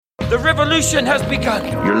The revolution has begun.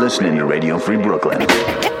 You're listening to Radio Free Brooklyn.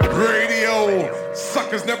 Radio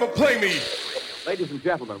suckers never play me. Ladies and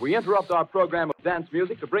gentlemen, we interrupt our program of dance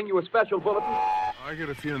music to bring you a special bulletin. I get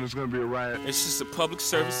a feeling there's going to be a riot. It's just a public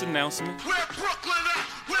service announcement. Where Brooklyn at?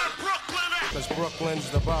 Where Brooklyn at? Because Brooklyn's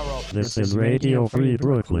the borough. This is Radio Free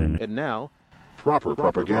Brooklyn. And now, proper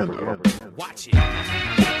propaganda. Watch it.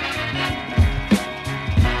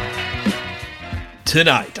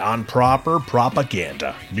 Tonight on Proper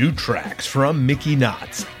Propaganda, new tracks from Mickey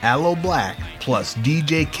Knotts, Aloe Black, plus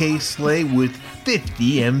DJ K Slay with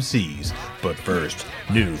 50 MCs. But first,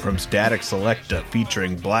 new from Static Selecta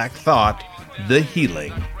featuring Black Thought, The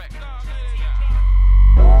Healing.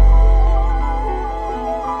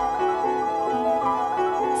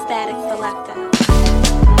 Static Selecta.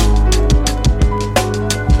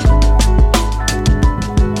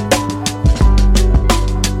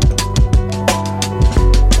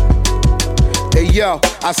 Yo,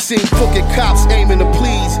 I seen crooked cops aiming to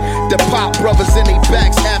please the pop brothers in their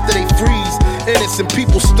backs after they freeze. Innocent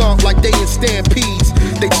people stomp like they in stampedes.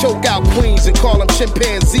 They choke out queens and call them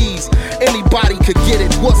chimpanzees. Anybody could get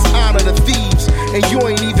it, what's honor to thieves? And you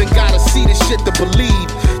ain't even gotta see the shit to believe.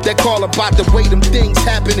 They call about the way them things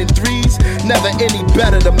happen in threes. Never any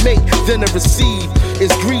better to make than to receive.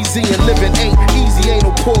 It's greasy and living ain't easy, ain't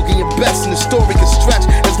no porgy and best. And the story can stretch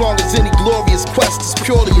as long as any glorious quest is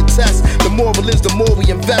purely a test. The moral is the more we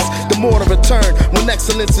invest, the more to return. When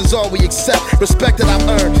excellence is all we accept, respect that I've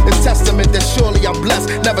earned is testament that surely I'm blessed.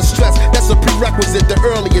 Never stress, that's a prerequisite to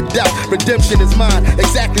earlier death. Redemption is mine,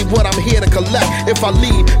 exactly what I'm here to collect. If I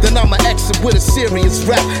leave, then I'ma exit with a serious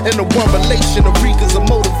rap. And the one relation of Rika's a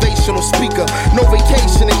motivational speaker. No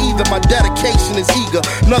vacation in either, my dedication is eager.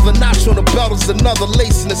 Another notch on the belt is another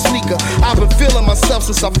lace in the sneaker. I've been feeling myself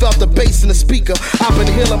since I felt the bass in the speaker. I've been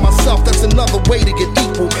healing myself, that's another way to get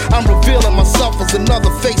equal. I'm revealing myself as another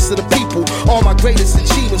face of the people. All my greatest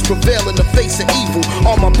achievements prevail in the face of evil.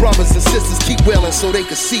 All my brothers and sisters keep wailing so they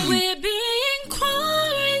can see you. We're being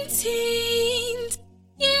quarantined,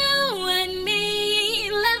 you and me,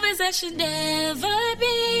 lovers that should never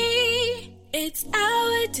be. It's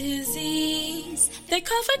our disease. They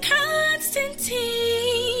call for Constantine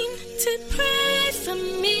to pray for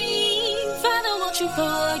me. Father, won't you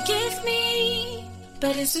forgive me?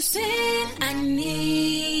 But it's the sin I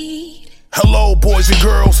need. Hello, boys and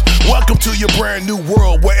girls. Welcome to your brand new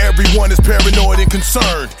world where everyone is paranoid and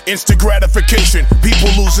concerned. Instant gratification, people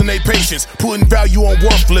losing their patience, putting value on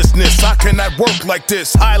worthlessness. I cannot work like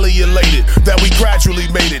this. Highly elated that we gradually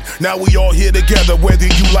made it. Now we all here together, whether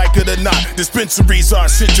you like it or not. Dispensaries are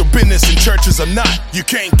essential business and churches are not. You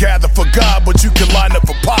can't gather for God, but you can line up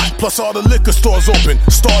for pot. Plus all the liquor stores open.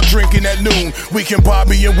 Start drinking at noon. We can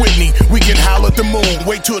Bobby and Whitney. We can howl at the moon.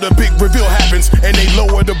 Wait till the big reveal happens and they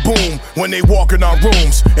lower the boom. When they walk in our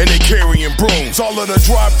rooms and they carrying brooms. All of the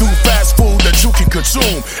drive-through fast food that you can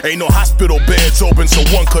consume. Ain't no hospital beds open, so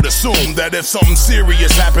one could assume that if something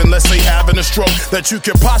serious happened, let's say having a stroke, that you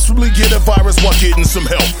can possibly get a virus while getting some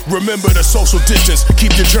help. Remember the social distance,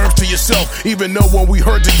 keep your germs to yourself. Even though when we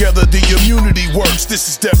hurt together, the immunity works. This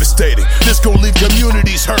is devastating. This gon' leave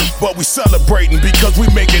communities hurt, but we celebrating because we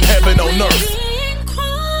making heaven on earth.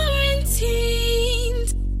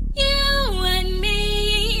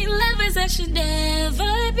 That should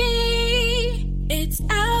never be. It's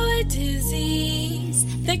our disease.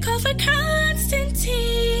 They call for Constantine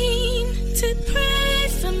to pray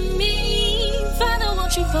for me. Father,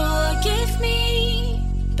 won't you forgive me?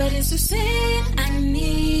 But it's the sin I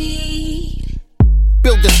need.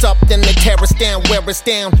 Build us up, then they tear us down, wear us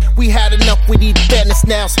down. We had enough, we need fairness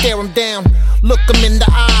now, stare them down. Look them in the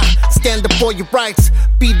eye, stand up for your rights.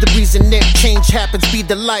 Be the reason that change happens, be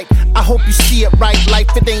the light. I hope you see it right, life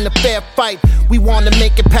it ain't a fair fight. We wanna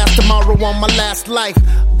make it past tomorrow on my last life.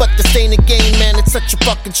 But this ain't a game, man, it's such a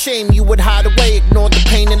fucking shame. You would hide away, ignore the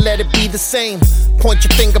pain and let it be the same. Point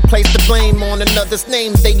your finger, place the blame on another's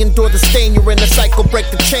name. They endure the stain, you're in a cycle, break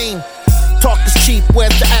the chain. Talk is cheap,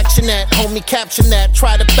 where's the action at? Homie, caption that,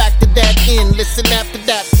 try to factor that in. Listen after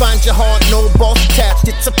that, find your heart, no balls attached.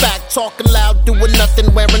 It's a fact, talking loud, doing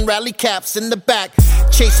nothing, wearing rally caps in the back.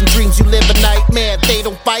 Chasing dreams, you live a nightmare. They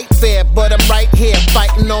don't fight fair, but I'm right here,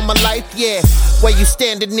 fighting all my life, yeah. Where you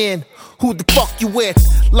standing in? Who the fuck you with?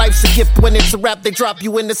 Life's a gift, when it's a rap, they drop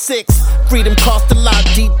you in the 6. Freedom cost a lot,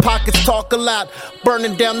 deep pockets talk a lot.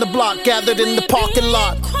 Burning down the block, gathered in the parking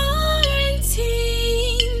lot.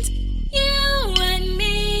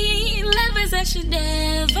 That should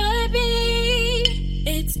never be.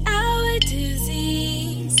 It's our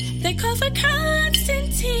disease. They call for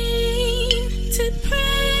Constantine to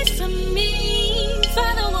pray for me.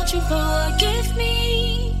 Father, won't you forgive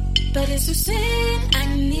me? But it's the sin I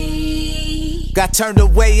need. Got turned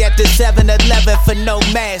away at the 7-Eleven for no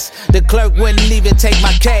mask. The clerk wouldn't even take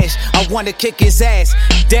my cash. I wanna kick his ass.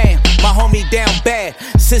 Damn, my homie down bad.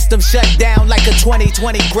 System shut down like a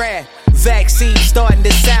 2020 grad. Vaccine starting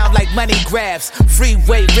to sound like money grabs.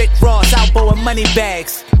 Freeway Rick Ross out blowing money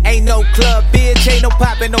bags. Ain't no club, bitch, ain't no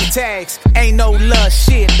poppin', no tags. Ain't no love,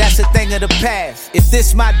 shit, that's a thing of the past. If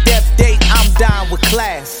this my death date, I'm down with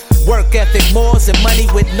class. Work ethic, mores, and money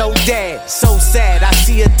with no dad. So sad, I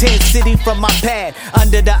see a tent city from my pad.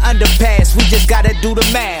 Under the underpass, we just gotta do the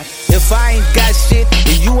math. If I ain't got shit,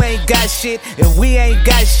 and you ain't got shit, and we ain't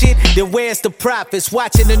got shit, then where's the profits?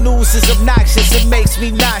 Watching the news is obnoxious, it makes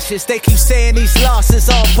me nauseous. They keep saying these losses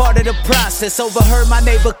all part of the process. Overheard my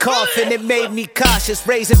neighbor coughing, it made me cautious.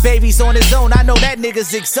 Raising babies on his own, I know that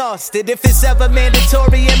nigga's exhausted. If it's ever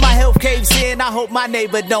mandatory and my health caves in, I hope my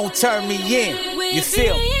neighbor don't turn me in. You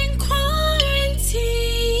feel me?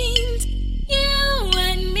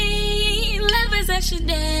 That should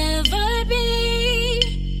never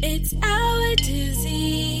be. It's our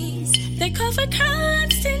disease. They call for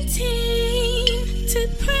Constantine to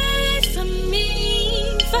pray for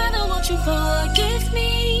me. Father, won't you forgive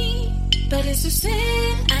me? But it's a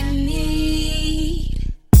sin I need.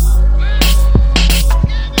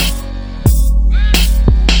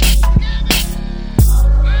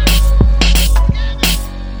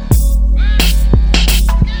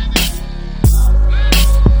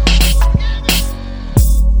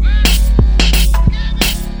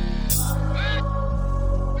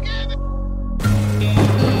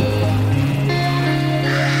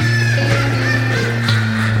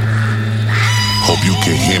 You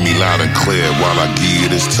can hear me loud and clear while I give you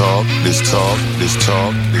this talk.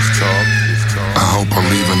 I hope I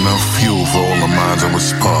leave enough fuel for all the minds that will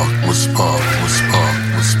spark.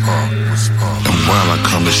 And while I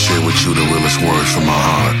come to share with you the realest words from my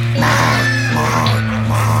heart,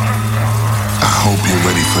 I hope you're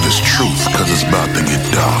ready for this truth, cause it's about to get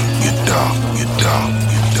dark.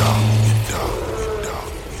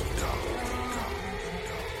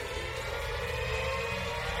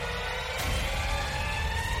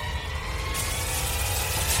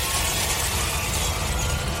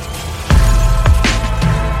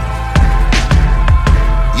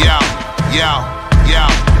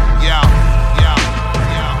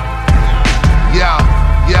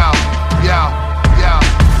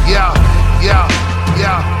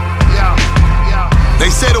 They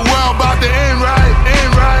say the world about to end right.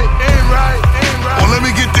 Well, let me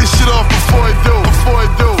get this shit off before it do.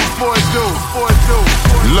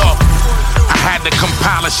 Look, I had to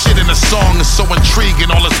compile a shit in a song. It's so intriguing,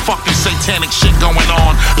 all this fucking satanic shit going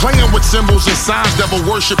on. Playing with symbols and signs, devil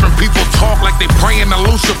worshiping. People talk like they praying to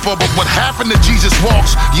Lucifer, but what happened to Jesus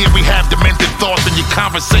walks? Yeah, we have demented thoughts, and you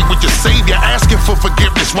conversate with your savior, asking for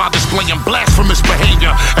forgiveness while displaying blasphemous behavior.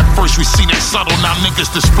 At first we seen it subtle, now niggas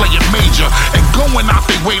display it major, and going out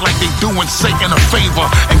their way like they doing Satan a favor,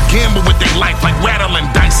 and gamble with their life like rattling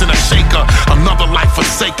dice in a shaker. Another life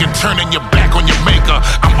forsaken, turning your back on your maker.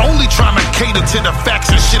 I'm only trying to cater to the facts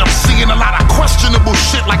and shit. I'm seeing a lot of questionable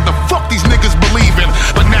shit like the fuck these niggas believe in.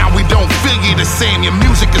 But now we don't figure the same. Your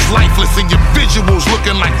music is lifeless and your visuals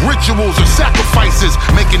looking like rituals or sacrifices,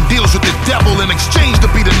 making deals with the devil in exchange to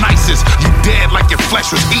be the nicest. You dead like your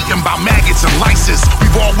flesh was eaten by maggots and lices.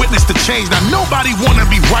 We've all witnessed the change, now nobody wanna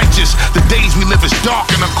be righteous. The days we live is dark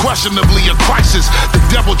and unquestionably a crisis. The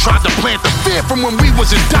devil tried to plant the fear from when we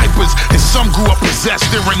was in diapers, and some grew up possessed,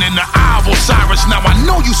 staring in the eye of Osiris. Now I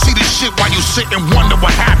know you see this shit while you sit and wonder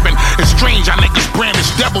what happened. It's strange how niggas brandish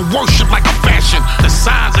devil worship like a fashion. The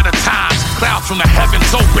signs of the times, clouds from the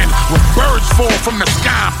heavens open, with birds fall from the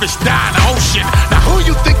sky, fish die in the ocean. Now who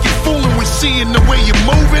you think you're fooling? We see in the way you're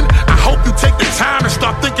moving. I hope you take the time and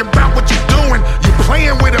start thinking about what you're doing. You're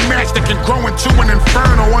playing with a match that can grow into an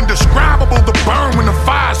inferno, undescribable to burn when the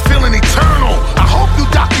fire's feeling eternal. I hope you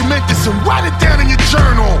document this and write it down in your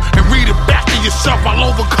journal, and read it back to yourself while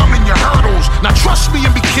overcoming your hurdles. Now trust me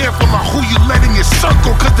and be careful on who you let in your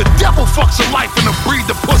circle, cause the devil fucks a life and a breed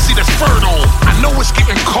the pussy that's fertile. I know it's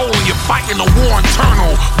getting cold and you're fighting a war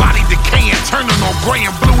internal, body decaying, turning on gray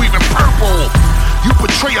and blue, even purple. You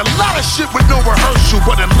portray a lot of shit with no rehearsal,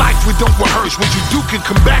 but in life we don't rehearse. What you do can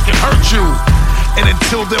come back and hurt you. And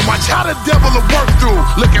until then, watch how the devil will work through.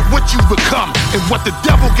 Look at what you've become and what the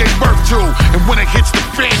devil gave birth to. And when it hits the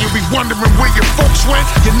fan, you'll be wondering where your folks went.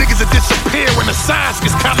 Your niggas will disappear when the science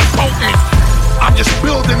gets kinda potent. I'm just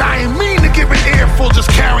building, I ain't mean to give an earful, just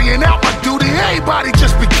carrying out my duty. Everybody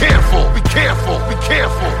just be careful, be careful, be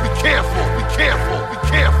careful, be careful, be careful,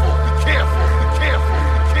 be careful, be careful.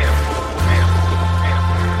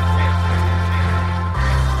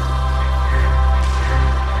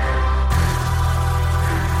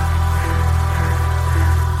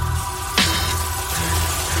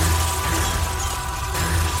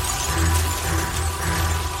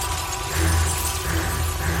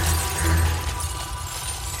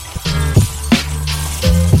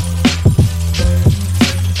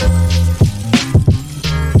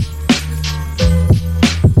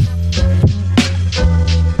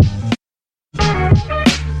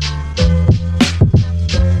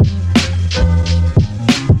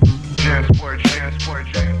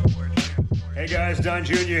 Hey guys, Don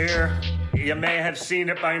Jr. here. You may have seen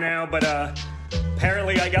it by now, but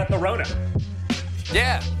apparently I got the Rona.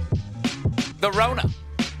 Yeah, the Rona.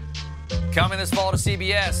 Coming this fall to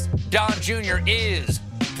CBS, Don Jr. is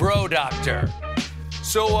Bro Doctor.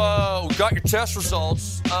 So, we got your test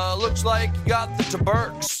results. Looks like you got the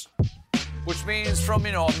tubercs, which means from,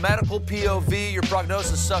 a medical POV, your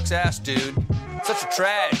prognosis sucks ass, dude. Such a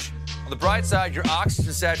trash. On the bright side, your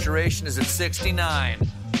oxygen saturation is at 69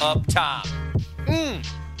 up top.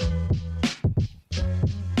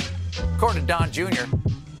 According to Don Jr.,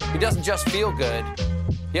 he doesn't just feel good,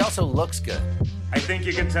 he also looks good. I think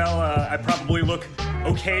you can tell I probably look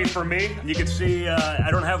okay for me. You can see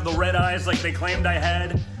I don't have the red eyes like they claimed I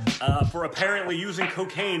had for apparently using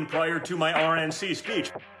cocaine prior to my RNC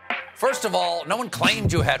speech. First of all, no one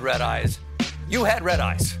claimed you had red eyes. You had red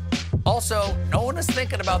eyes. Also, no one is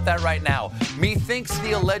thinking about that right now. Methinks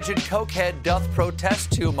the alleged cokehead doth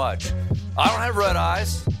protest too much. I don't have red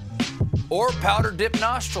eyes or powder-dipped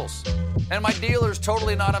nostrils. And my dealer's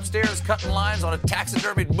totally not upstairs cutting lines on a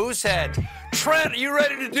taxidermied moose head. Trent, are you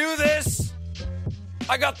ready to do this?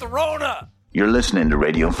 I got the Rona. You're listening to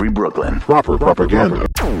Radio Free Brooklyn. Proper propaganda.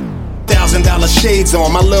 $1,000 shades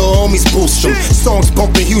on, my little homies boost them. Songs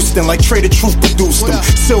bumping Houston like Trader Truth produced them.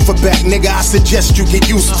 Silverback nigga, I suggest you get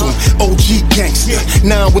used to 'em. OG gangster,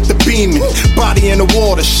 now with the beaming. Body in the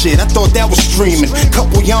water shit, I thought that was streaming.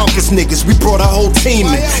 Couple Yonkers niggas, we brought our whole team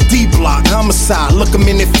in. D-Block, homicide, look them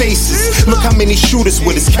in their faces. Look how many shooters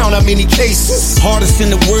with us, count how many cases. Hardest in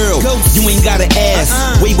the world, you ain't gotta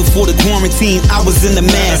ask. Way before the quarantine, I was in the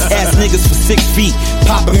mask. Ask niggas for 6 feet,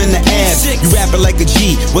 pop them in the ass. You rapping like a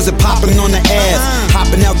G, was it popping on the ass?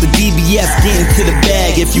 Hopping out the DBS, getting to the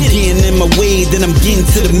bag. If you getting in my way, then I'm getting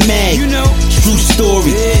to the mag. True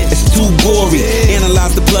story, it's too gory.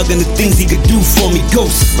 Analyze the plug and the things he could do for me.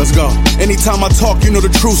 Ghost. Let's go. Anytime I talk, you know the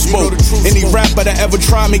truth smoke. Any rapper that ever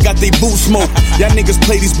tried me got they boot smoke. Y'all niggas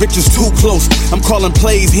play these bitches too close. I'm calling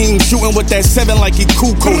plays, he ain't shooting with that 7 like he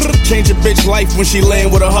cuckoo. Change a bitch life when she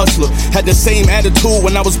laying with a hustler. Had the same attitude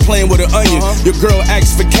when I was playing with an onion. Your girl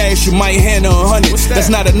asks for cash, you might hand her 100. That's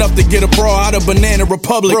not enough to get a bra out of Banana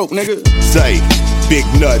Republic. Broke, nigga. Say, big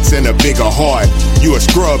nuts and a bigger heart. You a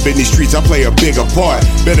scrub in these streets, I play a bigger part.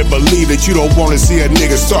 Better believe that you don't wanna see a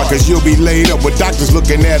nigga start, cause you'll be laid up with doctors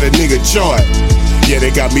looking at a nigga chart. Yeah,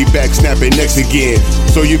 they got me back snapping next again.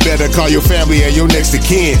 So you better call your family and your next of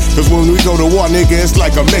kin. Cause when we go to war, nigga, it's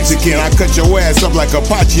like a Mexican. I cut your ass up like a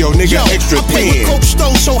Pacho, nigga, extra I play with Coach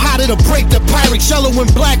Stone so hot it'll break the Pirates. Yellow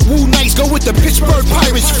and black, Woo Knights go with the Pittsburgh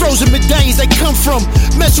Pirates. Frozen medallions, they come from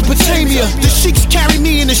Mesopotamia. The sheiks carry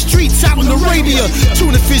me in the streets out in Arabia.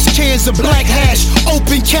 Tuna fish cans of black hash.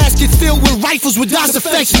 Open casket filled with rifles with DOS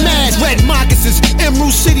effects mask. Red moccasins,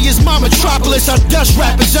 Emerald City is my metropolis. Our Dutch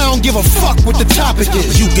rappers, I don't give a fuck what the topic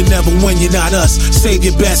is. You can never win, you're not us. Save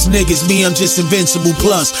your best niggas, me, I'm just invincible.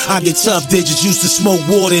 Plus, I get tough digits, used to smoke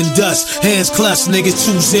water and dust. Hands clutched, nigga,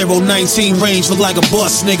 2019 range, look like a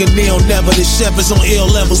bus, nigga. Neil never, the chef is on ill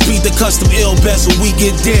levels. Beat the custom ill bezel, we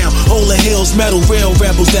get down. Hold the hills, metal rail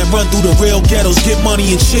rebels that run through the real ghettos. Get money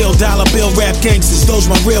and chill, dollar bill rap gangsters, those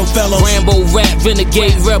my real fellows. Rambo rap,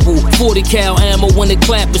 renegade rebel. 40 cal ammo when the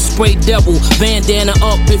clap is spray devil. Bandana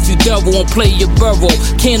up if you double and play your burrow.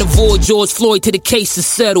 Can't avoid George Floyd till the case is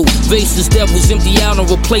settled. Vases devils empty out and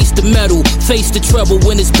replace the metal. Face the treble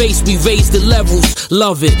when it's bass, we raise the levels.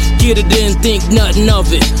 Love it, get it in, think nothing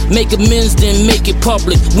of it. Make amends, then make it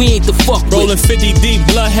public. We ain't the fuck with. Rolling 50 deep,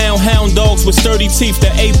 bloodhound, hound dogs with sturdy teeth.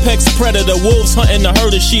 The apex predator, wolves hunting the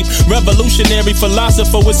herd of sheep. Revolutionary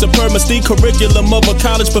philosopher with superb mystique. Curriculum of a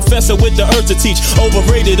college professor with the urge to teach.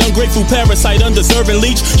 Overrated, ungrateful parasite, undeserving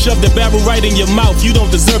leech. Shove the barrel right in your mouth, you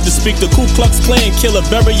don't deserve to speak. The Ku Klux Klan killer,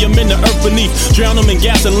 bury him in the earth beneath. Drown him in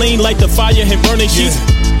gasoline, light the fire and burn his sheets.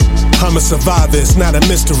 I'm a survivor, it's not a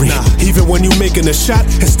mystery. Even when you making a shot,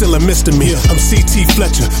 it's still a misdemeanor. I'm CT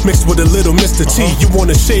Fletcher, mixed with a little Mr. T. You want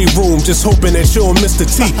a shade room, just hoping that you're Mr.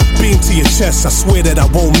 T. Beam to your chest, I swear that I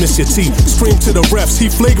won't miss your T. Scream to the refs, he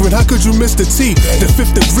flagrant, how could you miss the T? The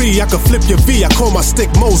fifth degree, I could flip your V, I call my stick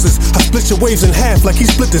Moses. I split your waves in half like he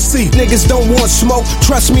split the sea. Niggas don't want smoke,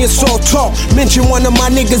 trust me, it's all talk. Mention one of my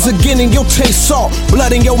niggas again and you'll taste salt. Blood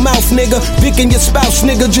in your mouth, nigga, dick in your spouse,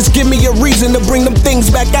 nigga. Just give me a reason to bring them things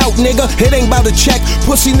back out, nigga. It ain't about a check,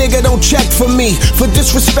 pussy nigga don't check for me. For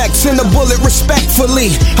disrespect, send a bullet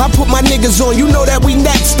respectfully. I put my niggas on, you know that we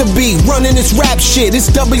next to be. Running this rap shit, it's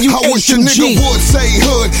W-H-U-G. I wish a nigga would say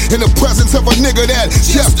hood in the presence of a nigga that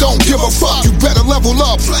just don't give a fuck. You better level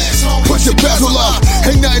up, put your bezel up.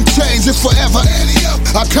 Ain't nothing changed, it's forever.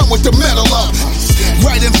 I come with the metal up.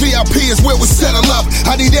 Right in VIP is where we settle up.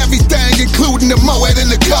 I need everything, including the Moet in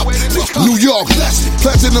the cup. New York,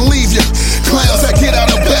 pleasure to leave you. Clowns that get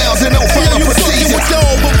out of bounds and don't follow procedure. With the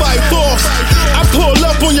overbite force. I pull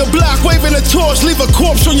up on your block, waving a torch, leave a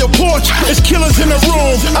corpse on your porch. It's killers in the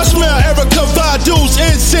room. I smell Erica Badu's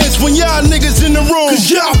incense when y'all niggas in the room. Cause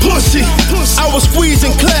y'all pussy. I was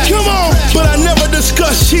squeezing clap. Come on. But I never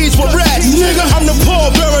discuss cheese with rats. Nigga, I'm the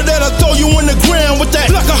pallbearer that'll throw you in the ground with that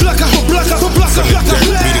blocka.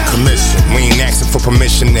 Be the commission. We ain't asking for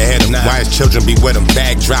permission to hit him. Why his children be with him?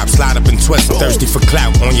 Bag drop, slide up and twist him. Thirsty for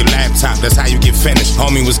clout on your laptop, that's how you get finished.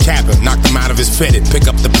 Homie was capping, knocked him out of his fitted. Pick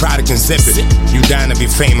up the product and zip it. You dying to be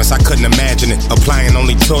famous, I couldn't imagine it. Applying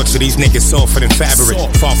only torch to these niggas softer than fabric.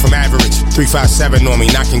 Fall from average, 357 on me,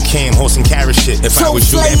 knocking cam, horse and carrot shit. If I was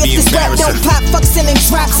you, that'd be embarrassing. Don't pop, fuck selling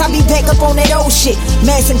drops, I be back up on that old shit.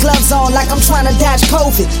 Masks and gloves on like I'm trying to dodge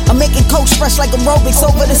COVID. I'm making coach fresh like aerobics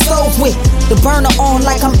over the stove with the burner on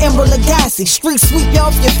like I'm Emerald Lagasse. Street sweep you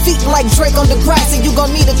off your feet like Drake on the grass. And you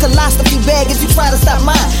gon' need a colostomy bag if you try to stop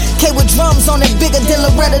mine. K with drums on it bigger than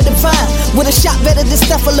Loretta Devine. With a shot better than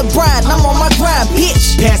Steph or LeBron. I'm on my grind,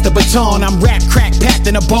 bitch. Pass the baton, I'm rap crack packed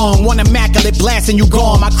in a bong. One immaculate blast and you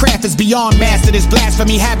gone. My craft is beyond master. This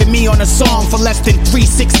blasphemy having me on a song for less than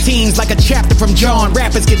 3/16 like a chapter from John.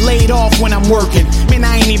 Rappers get laid off when I'm working. Man,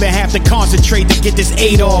 I ain't even have to concentrate to get this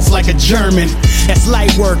 8 off like a German. That's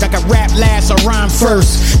light work. I can rap last or rhyme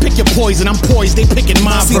first. Pick your poison, I'm poised, they picking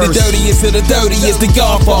my See verse. the dirtiest of the dirtiest, the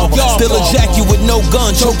Godfather. Still a jack you with no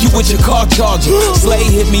gun, choke you with your car charger. Slay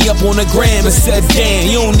hit me up on the gram and said, damn,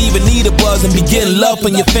 you don't even need a buzz and be getting love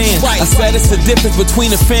from your fans. I said it's the difference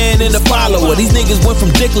between a fan and a follower. These niggas went from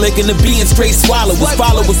dick licking to being straight swallowers.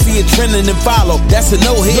 Followers see it trending and follow. That's a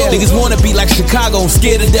no hit. Niggas wanna be like Chicago, I'm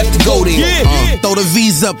scared to death to go there. Throw the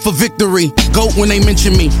V's up for victory. Goat when they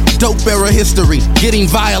mention me. Dope era history. Getting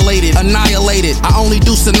violated, annihilated. I only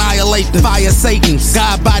do annihilate the fire Satan's.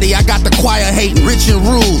 God body, I got the choir hating. Rich and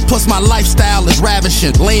rude, plus my lifestyle is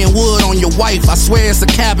ravishing. Laying wood on your wife, I swear it's a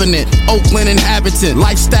cabinet. Oakland inhabitant,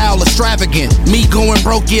 lifestyle extravagant. Me going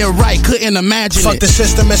broke, yeah right, couldn't imagine Fuck it. the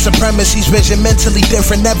system and supremacy's vision, mentally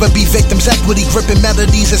different. Never be victims, equity gripping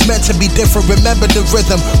melodies is meant to be different. Remember the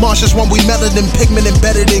rhythm. Marshes when we melanin, pigment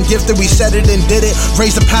embedded and gifted. We said it and did it.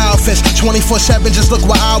 Raise the power fist 24/7. Just look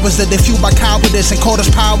what I was at. They fueled by cowardice and called us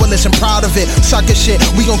powerless and proud of it. Sucker shit.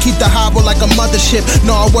 We gon' keep the harbor like a mothership.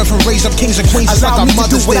 No, I work for raise up kings and queens. It's like Allow our me to do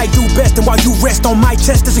mothers what I did. do best, and while you rest on my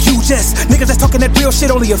chest is a huge S. Niggas that's talking that real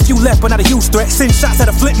shit, only a few left, but not a huge threat. Send shots at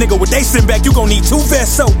a flint nigga with they send back, you gon' need 2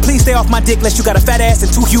 vests. So please stay off my dick, lest you got a fat ass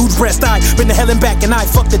and 2 huge breasts. I been to hell and back, and I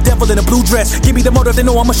fuck the devil in a blue dress. Give me the motive, they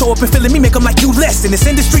know I'ma show up and feeling me, make them like you less. In this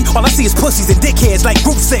industry, all I see is pussies and dickheads like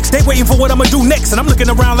group 6. They waiting for what I'ma do next, and I'm looking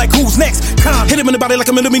around like who's next. Come hit him in the body like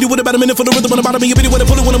a millimeter with about a minute for the rhythm on the bottom of your video. When I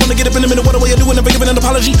pull it, when I wanna get up in the middle, what a way of doing, never giving an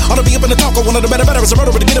apology. Ought to be up in the talk, I wanna the better, it's a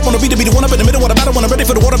murder, but to get up on the beat, to be the one up in the middle, what about it, when I'm ready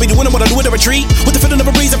for the water, be the winner, when I do it, a retreat. With the feeling of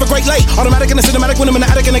a breeze of a great lake. Automatic and a cinematic when I'm in the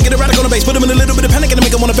attic and I get erratic on the bass. Put them in a little bit of panic and I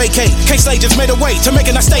make them wanna vacate. K-Slay just made a way to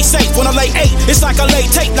making I stay safe. When I lay 8, it's like I lay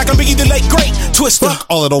tape, like I'm Biggie the late great. Twister. Fuck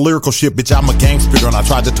all of the lyrical shit, bitch, I'm a gang spitter and I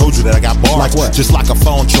tried to told you that I got bars. Like what? Just like a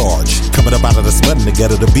phone charge. Coming up out of the sweating to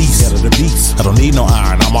get of the beast. I don't need no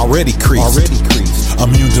iron, I'm already creased.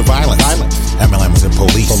 Immune to violence. MLMs and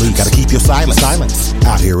police. Gotta keep your silence.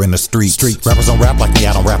 Out here in the streets. Rappers don't rap like me,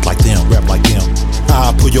 I don't rap like them.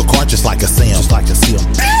 I pull your card just like a sim.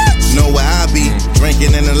 Know where I be,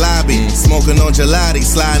 drinking in the lobby, smoking on gelati,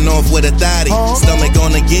 sliding off with a thotty. Stomach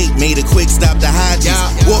on the gate, made a quick stop to Hodges.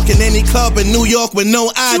 Walking any club in New York with no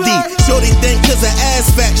ID. Shorty think cause her ass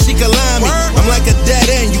fat, she can lie me. I'm like a dead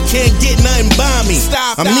end, you can't get nothing by me.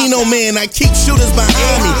 I'm Nino Man, I keep shooters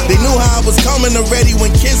behind me. They knew how I was coming already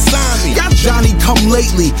when kids signed me. Got Johnny come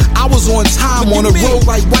lately. I was on time on the road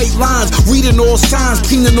like white lines, reading all signs,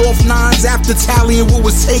 cleaning off 9s after tallying what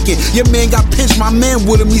was taken. Your man got pinched, my man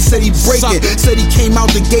with him, he said he break it. Said he came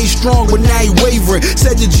out the gate strong, but now he wavering.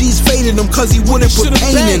 Said the G's faded him cause he wouldn't put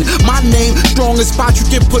pain in. My name, strongest spot you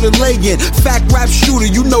can put a leg in. Fact rap shooter,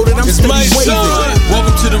 you know that I'm It's steady my waving. son.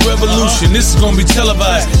 Welcome to the revolution. This is gonna be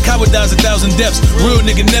televised. Coward dies 1,000 deaths. Real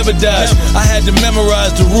nigga never dies. I had to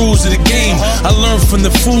memorize the rules of the game. I learned from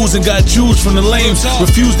the fools and got Jews from the lames.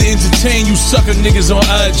 Refuse to entertain you sucker niggas on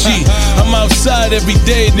IG. I'm outside every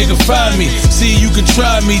day, nigga, find me. See, you can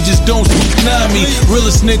try me, just don't deny me.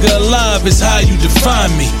 Realest nigga alive is how you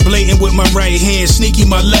define me. Blatant with my right hand, sneaky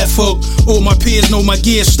my left hook. All my peers know my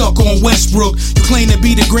gear stuck on Westbrook. You claim to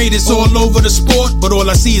be the greatest all over the sport, but all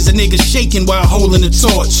I see is a nigga shaking while holding the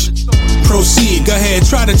torch. Proceed, go ahead,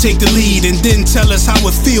 try to take the lead and then tell us how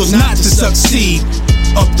it feels not to succeed.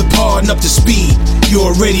 Up the par and up to speed. You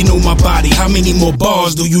already know my body. How many more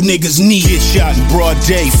bars do you niggas need? Get shot in broad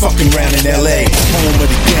day, fucking round in LA. Home of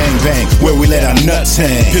the gangbang, where we let our nuts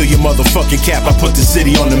hang. Peel your motherfucking cap, I put the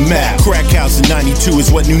city on the map. Crack house in 92 is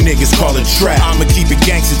what new niggas call a trap. I'ma keep it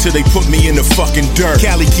gangster till they put me in the fucking dirt.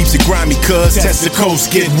 Cali keeps it grimy cuz test the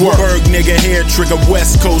coast get work. Berg nigga hair trigger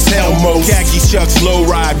West Coast Helmos. Khaki chucks low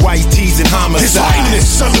ride, white tees and homicide. His Highness,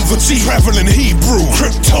 son of a G, traveling Hebrew.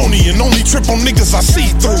 Kryptonian, only trip on niggas I see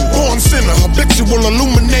through. Born sinner, habitual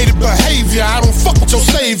illuminated behavior. I don't fuck with your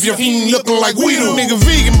savior, he ain't looking like we do. Nigga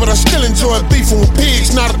vegan, but I still enjoy beefing with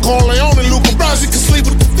pigs. Not a Corleone, Luca Brasi can sleep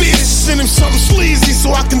with the fish. Send him something sleazy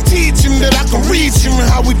so I can teach him that I can reach him. And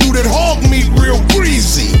how we do that hog meat real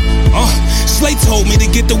greasy. Slay told me to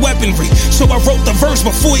get the weaponry, so I wrote the verse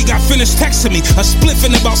before he got finished texting me. A spliff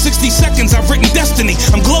in about 60 seconds, I've written destiny.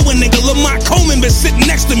 I'm glowing, nigga, Lamont Coleman been sitting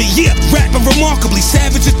next to me, yeah. Rapping remarkably,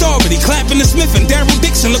 savage authority. Clapping the Smith and Daryl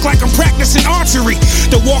Dixon, look like I'm practicing archery.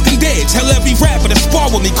 The Walking Dead, tell every rapper to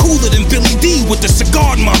spar with me. Cooler than Billy D with the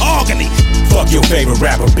cigar and mahogany. Fuck your favorite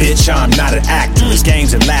rapper, bitch, I'm not an actor. It's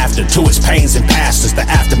games and laughter, to its pains and pastors. The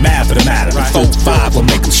aftermath of the matter, the 4-5 will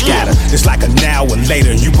make them scatter. It's like a now and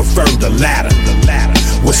later, and you prefer the latter.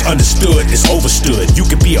 What's understood is overstood. You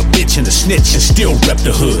can be a bitch and a snitch and still rep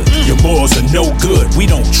the hood. Your morals are no good, we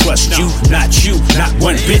don't trust you. Not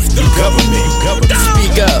one bit, you government.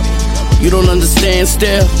 Speak up, you don't understand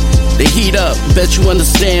still. They heat up, bet you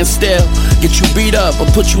understand still. Get you beat up or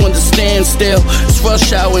put you under standstill. It's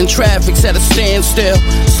rush hour and traffic's at a standstill.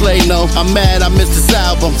 Slay, no, I'm mad I missed this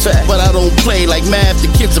album, but I don't play like math,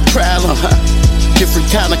 the kid's a problem.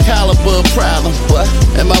 Different kind of caliber problem. What?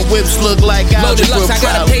 And my whips look like Loaded Lux, I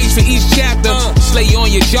got a page for each chapter. Slay you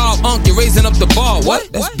on your job, you're raising up the bar. What?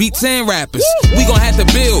 That's beats and rappers. We gon' have to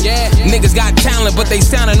build. Niggas got talent, but they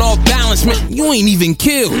sounding off balance. Man, you ain't even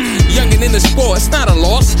killed. Youngin' in the sport, it's not a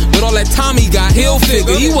loss. But all that time he got, he'll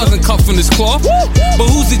figure. He wasn't cut from his cloth. But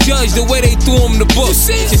who's the judge? The way they threw him the book.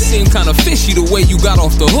 Just seemed kinda fishy the way you got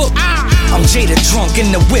off the hook. I'm Jada drunk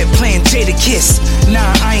in the whip playing Jada Kiss.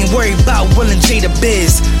 Nah, I ain't worried about Will and Jada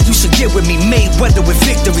Biz. You should get with me, Mayweather with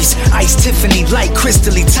victories. Ice Tiffany, light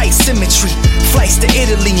crystally, tight symmetry. Flights to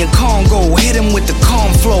Italy and Congo, hit him with the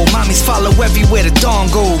calm flow. Mommies follow everywhere the dawn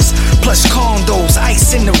goes. Plush condos,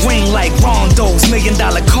 ice in the ring like rondos. $1 million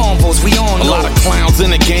combos, we on low. A lot of clowns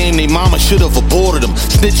in the game, they mama should've aborted them.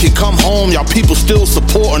 Snitching, come home, y'all people still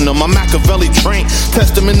supporting them. I'm Machiavelli trained,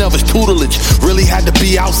 testament of his tutelage. Really had to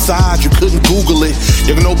be outside, you couldn't Google it.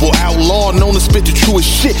 Your noble outlaw, known to spit the truest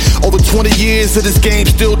shit. Over 20 years of this game,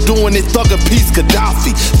 still doing it. Thug of peace,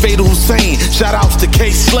 Gaddafi, Fatal Hussein. Shout outs to K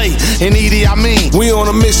Slay and Edie Amin. We on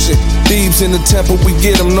a mission. Thieves in the temple, we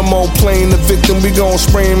get them. No more playing the victim, we gon'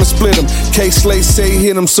 spray him and split him. K Slay say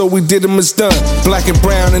hit him, so we did him, it's done. Black and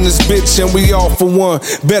brown in this bitch, and we all for one.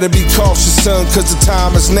 Better be cautious, son, cause the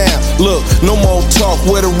time is now. Look, no more talk,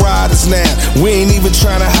 where the riders now. We ain't even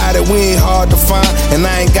trying to hide it, we ain't hard to find. And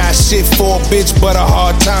I ain't got shit for a bitch, but a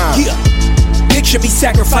hard time. Picture me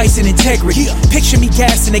sacrificing integrity. Picture me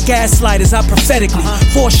gassing the gaslighters, I prophetically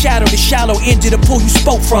foreshadow the shallow end of the pool you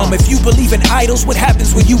spoke from. If you believe in idols, what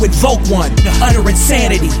happens when you invoke one? Utter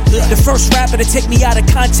insanity. The first rapper to take me out of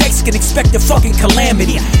context can expect a fucking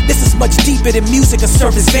calamity. This is much deeper than music or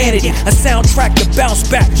service vanity. A soundtrack to bounce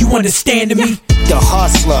back, you understanding me? The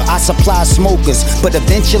hustler, I supply smokers, but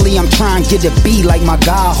eventually I'm trying to get a B like my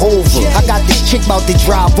guy Hover. I got this chick about to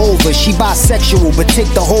drive over. She bisexual, but take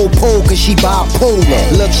the whole pole cause she bipolar.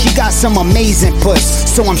 Look, she got some amazing puss,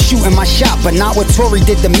 so I'm shooting my shot, but not what Tory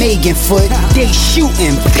did to Megan Foot. They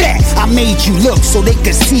shooting, I made you look so they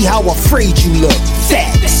could see how afraid you look.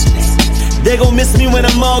 Facts. They gon' miss me when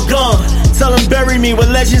I'm all gone. Tell them bury me with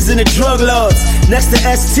legends and the drug lords. Next to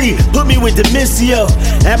ST, put me with Demencio.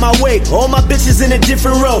 At my wake, all my bitches in a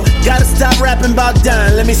different row. Gotta stop rapping about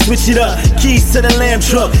dying, let me switch it up. Keys to the lamb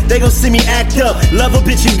truck, they gon' see me act up. Love a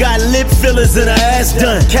bitch who got lip fillers and her ass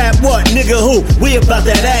done. Cap what, nigga who? We about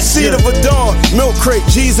that action. Seed of a dawn, milk crate,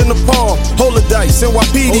 G's in the palm. Hold the dice,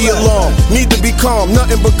 NYPD alarm. Need to be calm,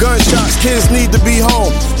 nothing but gunshots. Kids need to be home.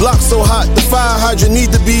 Block so hot, the fire hydrant need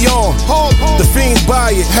to be on. The fiends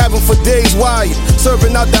buy it, have them for days wired.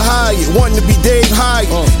 Serving out the Hyatt, wanting to be Dave Hyatt.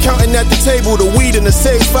 Counting at the table, the weed and the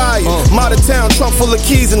safe fire. Modern town, trunk full of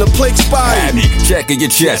keys and the plate expired. Abby, checking your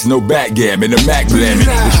chest, no backgammon, the Mac blaming.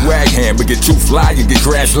 The swag hand, but get too fly, you get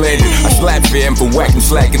crash landed. I slap fam for whacking,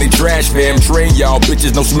 slacking, they trash fam. Train y'all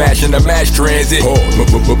bitches, no smashing the mass transit.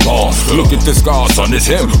 Look at the scars on this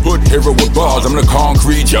him. Hood hero with bars, I'm the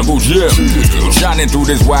concrete jungle gym. Shining through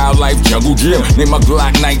this wildlife jungle gym. Name my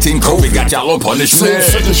Glock 19 Kobe, got y'all on punishment.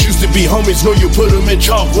 Suckers used to be homies, know you put them in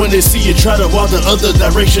chalk. When they see you try to walk the other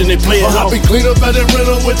direction they play. I be clean up at the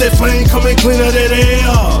rental with that flame coming cleaner than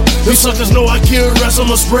air. You suckers know I kill rats,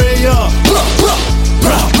 I'ma spray ya.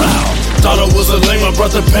 Thought I was a lame, I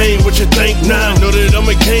brought the pain, what you think now? Know that I'm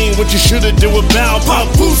a king, what you should've did with bow. Pop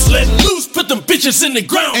boots, let loose, put them bitches in the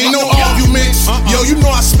ground. Ain't no arguments, yo, you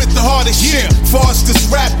know I spit the hardest shit. Far as this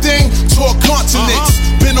rap thing, tour continents.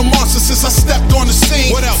 Been a monster since I stepped on the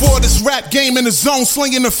scene. For this rap game in the zone,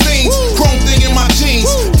 slinging the fiends. Chrome thing in my jeans,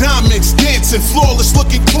 diamonds, dancing, flawless,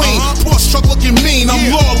 looking clean. Porsche truck looking mean, I'm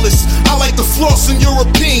lawless. I like the floss in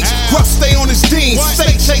Europeans. Gruff stay on his deans,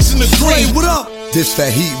 stay chasing the green. What up? This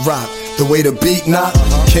that heat rock. The way the beat knock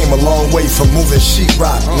came a long way from moving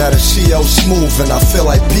sheetrock. Now the CL smooth and I feel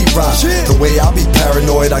like Pete Rock. The way I be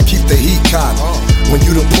paranoid, I keep the heat cocked. When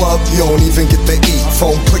you the plug, you don't even get to eat.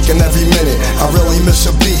 Phone clicking every minute, I really miss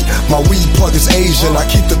a beat. My weed plug is Asian, I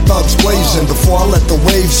keep the thugs blazing. Before I let the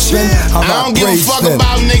waves spin, I don't give a fuck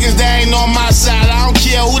about niggas that ain't on my side. I don't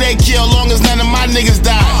care who they kill, long as none of my niggas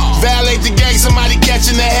die. Violate the gang, somebody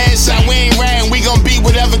catching the headshot. We ain't ratting, we gon' beat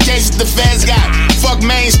whatever cases the feds got. Fuck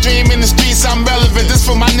mainstream, in the streets I'm relevant. This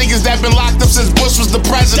for my niggas that been locked up since Bush was the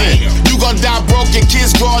president. You gon' die broke, your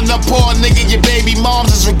kids growing up poor, nigga. Your baby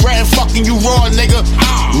moms is regretting fucking you raw, nigga.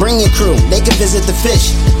 Bring your crew, they can visit the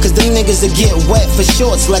fish. Cause them niggas will get wet for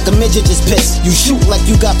shorts like a midget just pissed. You shoot like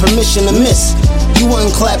you got permission to miss. You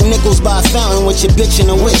wouldn't clap nickels by a fountain with your bitch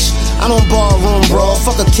in a wish. I don't ballroom brawl,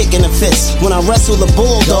 fuck a kick in the fist. When I wrestled a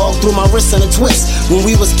bulldog, threw my wrist in a twist. When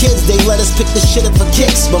we was kids, they let us pick the shit up for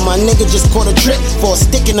kicks. But my nigga just caught a trick for a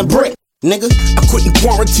stick in a brick. Nigga, I couldn't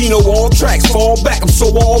quarantine all tracks. Fall back, I'm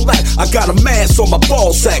so all that. I got a mask on my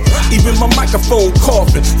ball sack. Even my microphone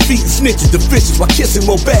coughing. Feet snitches, the fishes while kissing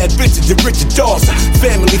more bad bitches than Richard Dawson.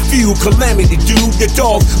 Family feud, calamity, dude. Your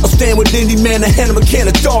dog, I'll stand with any man to hand him a can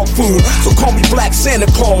of dog food. So call me Black Santa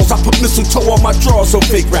Claus. I put mistletoe on my drawers so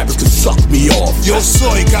fake rappers can suck me off. Yo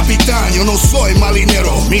soy capitán, yo no soy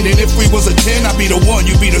marinero. Meaning if we was a 10, I'd be the 1,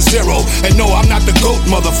 you be the 0. And no, I'm not the GOAT,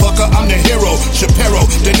 motherfucker, I'm the hero. Shapiro,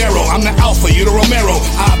 De Niro, I'm the Alpha, you the Romero.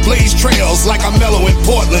 I blaze trails like I'm mellow in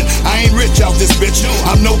Portland. I ain't rich out this bitch,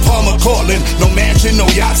 I'm no Palmer Cortland. No mansion, no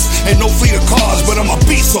yachts, and no fleet of cars. But I'm a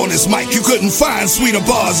beast on this mic, you couldn't find sweeter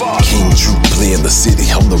bars. King True play in the city,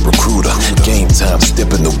 I'm the recruiter. Game time,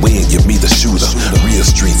 step in the wind, give me the shooter. Real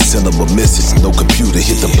street, send them a message, no computer.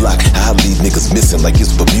 Hit the block, I leave niggas missing like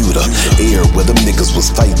it's Bermuda. Air where them niggas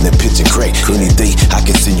was fighting and pitching crack. Any day, I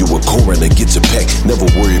can send you a coroner, get your pack.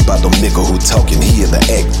 Never worry about no nigga who talking, he in the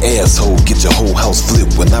act. Asshole, get your whole house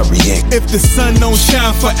flipped when I react. If the sun don't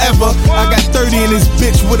shine forever, I got 30 in this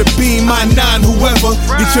bitch with a beam, my 9, whoever.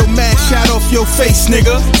 Get your mask shot off your face,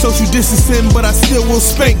 nigga. Social distancing, but I still will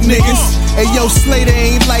spank niggas. Hey yo, Slater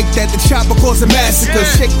ain't like that, the chopper caused a massacre.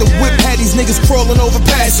 Shake the whip, had these niggas crawling over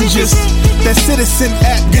passengers. That Citizen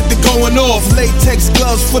app get the going off. Latex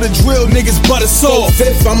gloves for the drill, niggas butter soft.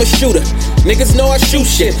 Fifth, I'm a shooter. Niggas know I shoot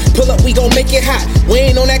shit. Pull up, we gon' make it hot. We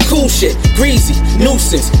ain't on that cool shit. Greasy,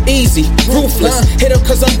 nuisance, easy, ruthless. Hit up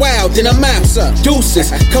cause I'm wild, then I'm out. Deuces,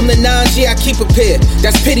 come to 9G, I keep a pair.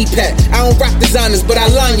 That's pity pat. I don't rock designers, but I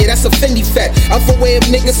line ya, that's a Fendi fact. I'm for where if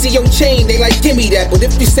niggas see your chain, they like gimme that. But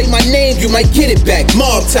if you say my name, you might get it back.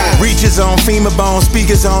 Mob tie. Reaches on femur bone,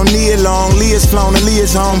 speakers on Nia long. Leah's flown,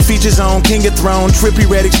 Aaliyah's home. Features on King of Throne. Trippy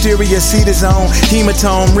red exterior, cedars on.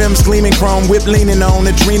 Hematome, rims gleaming chrome. Whip leaning on,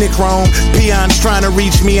 adrenochrome. Peons trying to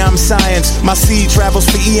reach me, I'm science. My seed travels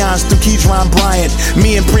for eons through Keydron Bryant.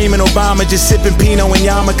 Me and Preem and Obama just sipping Pinot and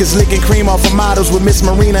yarmulkes, licking cream off of models with Miss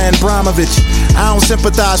Marina and Abramovich. I don't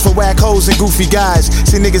sympathize for whack hoes and goofy guys.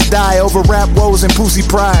 See niggas die over rap woes and pussy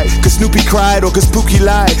pride. Cause Snoopy cried or cause Pookie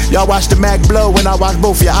lied. Y'all watch the Mac blow and I watch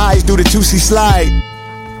both your eyes do the 2C slide.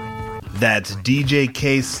 That's DJ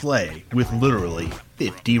K Slay with literally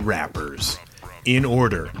 50 rappers. In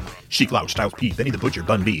order: Sheek Louch, Styles P, Benny the Butcher,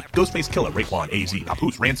 Bun B, Ghostface Killer, Raekwon, AZ,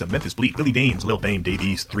 Papoose, Ransom, Memphis Bleak, Billy Danes, Lil Bane, Dave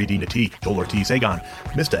East, 3D Nati, Joel Ortiz, Sagon,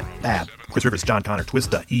 Mista, Fab, Chris Rivers, John Connor,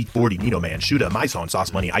 Twista, E40, Nino Man, Shuda, My Song,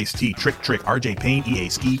 Sauce Money, Ice-T, Trick, RJ Payne, EA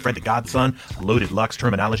Ski, Fred the Godson, Loaded Lux,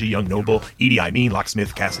 Terminology, Young Noble, Edie I Mean,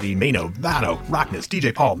 Locksmith, Cassidy, Mano, Vado, Rockness,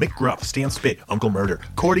 DJ Paul, Mick Gruff, Stan Spit, Uncle Murder,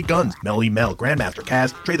 Cordy Guns, Melly Mel, Grandmaster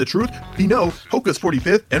Kaz, Trey the Truth, Pino, Hocus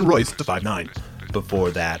 45th, and Royce to 5'9".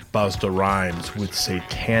 Before that, Busta Rhymes with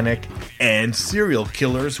Satanic, and Serial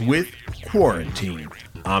Killers with Quarantine.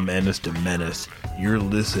 I'm Ennis de Menace. You're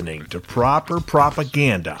listening to Proper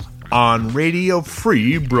Propaganda on Radio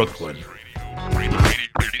Free Brooklyn. Radio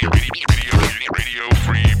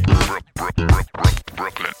Free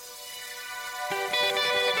Brooklyn.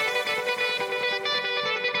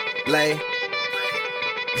 Lay.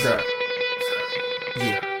 Sir.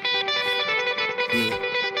 Yeah.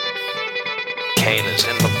 Kane is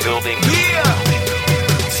in the building.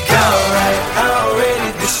 Alright,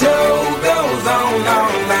 already the show goes on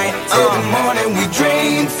all night till the morning. We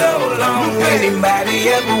dream so long. Anybody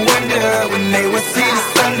ever wonder when they would see the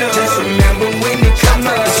sun? Just remember when you come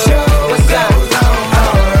up, the show goes on.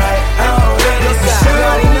 Alright, already the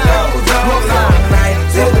show goes on all night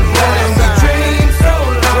till the morning. We dream so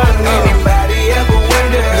long. Anybody ever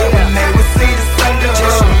wonder when they would see the sun?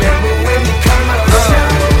 Just remember when you come up, the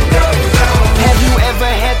show goes on. Have you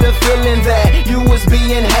ever had the feeling that you was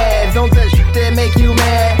being had? Don't the shit that make you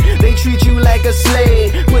mad? They treat you like a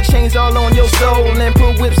slave, put chains all on your soul and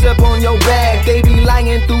put whips up on your back. They be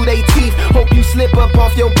lying through they teeth, hope you slip up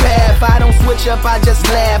off your path. I don't switch up, I just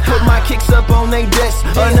laugh, put my kicks up on they desk,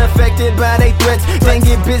 unaffected by they threats, then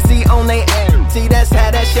get busy on they ass. See, that's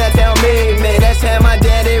how that Chi-Town made me, that's how my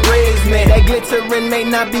daddy raised me. That glittering may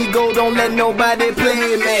not be gold, don't let nobody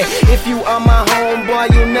play me. If you are my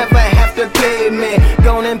homeboy, you never have to pay me.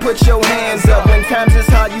 Go and put your hands up, when times is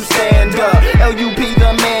hard you stand up. LUP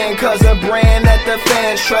the man, cause a brand that the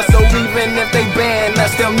fans trust. So even if they ban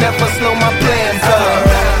us, they'll never slow my plans up.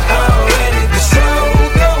 Already the show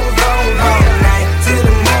goes on all night till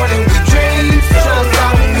the morning. We dream so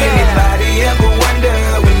long. Anybody ever wonder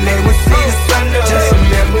when they would see the sun? Just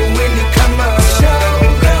remember when you come up, the show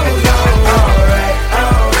goes on. Alright,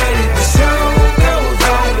 already the show goes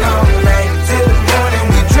on all night till the morning.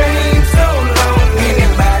 We dream so long.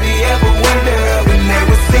 Anybody ever wonder when they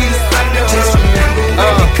would see the sun? Just remember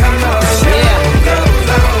when you come up, the show goes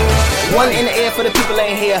on. One in the air for the people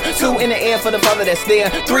ain't here. Two in the air for the father that's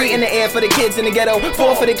there. Three in the air for the kids in the ghetto.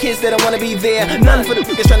 Four for the kids that don't wanna be there. None for the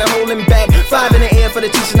niggas trying to hold him back. Five in the air for the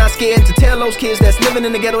teachers not scared to tell those kids that's living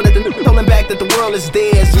in the ghetto that the holding back that the world is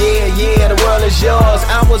theirs. Yeah, yeah, the world is yours.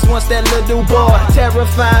 I was once that little boy,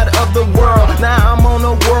 terrified of the world. Now I'm on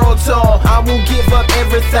a world tour. I will give up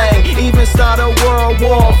everything, even start a world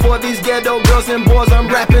war for these ghetto girls and boys.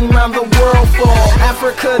 I'm rapping around the world for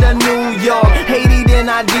Africa to New York, Haiti then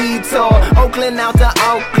I detour, Oakland out to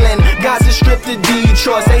Oakland, Gaza Strip to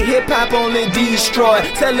Detroit. Say hip hop only destroy.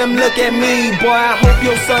 Tell them look at me, boy. I hope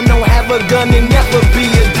your son don't have a gun and never be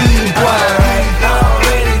a D-boy.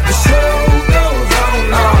 Already the show goes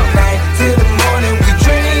on all night till the morning. We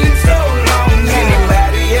dream so long.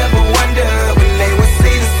 Anybody ever wonder when they would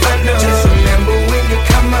see the sun? Just remember when you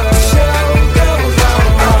come up, the show goes on.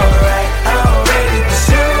 Alright, already the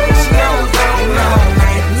show goes on all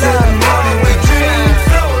night till the morning. We dream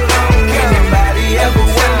so long. Anybody ever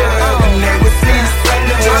wonder when they would see the sun?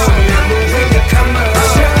 Just remember when you come up, the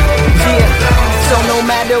show goes on. So no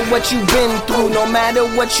matter what you've been through, no matter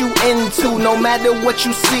what you into, no matter what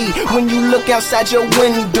you see, when you look outside your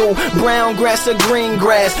window, brown grass or green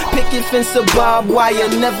grass, picket fence or barbed wire,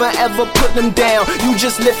 never ever put them down. You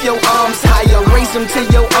just lift your arms higher, raise them till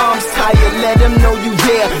your arms tired. Let them know you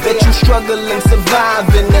there, that you struggling,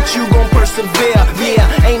 surviving, that you gon' persevere.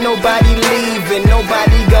 Yeah, ain't nobody leaving,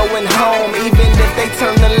 nobody going home. Even if they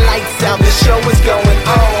turn the lights out, the show is going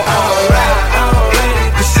on. Alright, already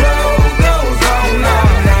the show goes on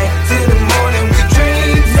all night till the morning. We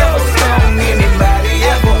dream so strong. Anybody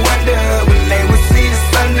ever wonder when they would see the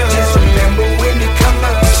sun? Just remember when you come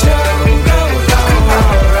up, the show goes on.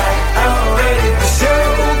 Alright, already the show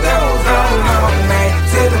goes on all night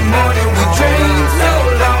till the morning. We dream so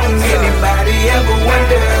long. Anybody ever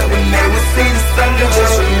wonder when they would see the sun?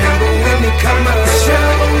 Just remember when you come up, the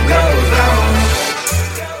show goes on.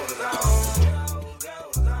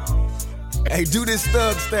 Hey, do this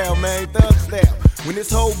thug style, man, thug style. When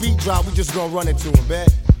this whole beat drop, we just gonna run into him, man.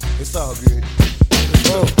 It's all good.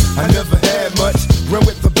 I never had much, ran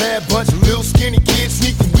with the bad bunch. Little skinny kid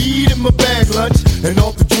sneaking weed in my bag lunch. And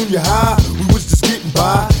off the junior high, we was just getting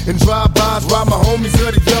by. And drive-bys, ride my homies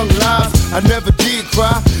of the young lives. I never did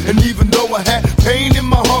cry, and even though I had pain in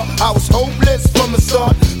my heart, I was hopeless from the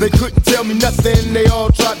start. They couldn't tell me nothing, they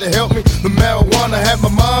all tried to help me. The marijuana had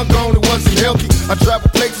my mind gone, it wasn't healthy. I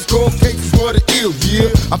traveled places, cold cases were the ill,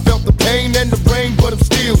 yeah. I felt the pain and the rain, but I'm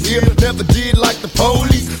still here. Never did like the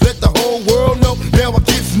police, let the whole world know. Now I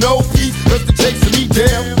get no peace, cause they're chasing me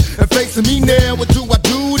down and facing me now. What do I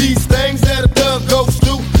do? These things that a thug goes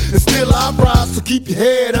through, and still I rise. So keep your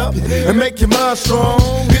head up and make your mind strong.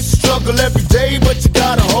 It's a struggle every day, but you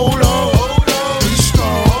gotta hold on. Be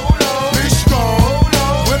strong, be strong.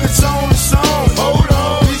 When it's on the song, hold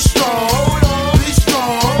on. Be strong, be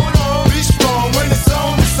strong, be strong. When it's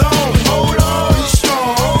on the song, hold on. Be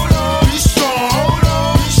strong, be strong,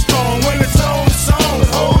 be strong. When it's on the song,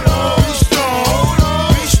 hold on. Be strong,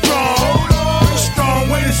 be strong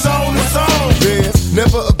when it's on the song. There's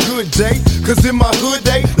never a good day, cause in my hood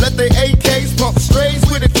they let their AKs pump strays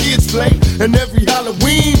where the kids play. And every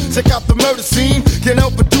Halloween, check out the murder scene, can't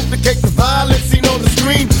help but do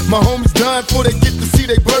My homies dying before they get to see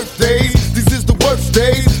their birthdays. This is the worst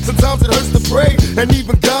days. Sometimes it hurts to pray, and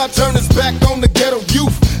even God turned his back on the ghetto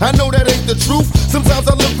youth. I know that ain't the truth.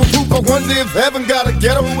 Sometimes I look for proof. I wonder if heaven got a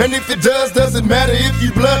ghetto, and if it does, doesn't matter if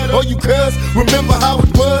you blood or you cuz. Remember how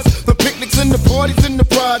it was? The picnics and the parties in the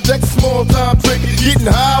projects, small time drinking,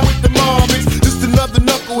 getting high with the mommies. Just another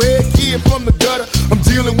knucklehead kid from the gutter. I'm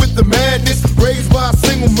dealing with the madness, raised by a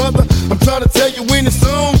single mother. I'm trying to tell you when it's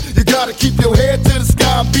on. You gotta keep your head to the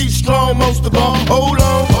sky, be strong most of all. Hold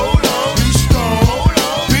on, be strong,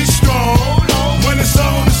 be strong. When it's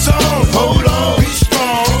on, it's on. Hold on, be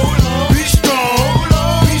strong, be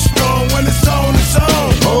strong, be strong. When it's on, it's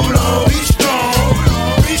on. Hold on, be strong,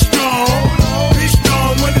 be strong, be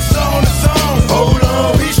strong. When it's on, it's on. Hold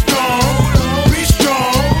on, be strong, be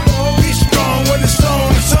strong, be strong. When it's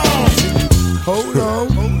on, it's on. Hold on,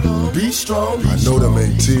 be strong. I know them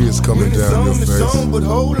ain't tears coming down your face. But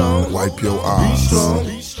hold on, wipe your eyes. be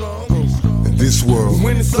strong. In this world,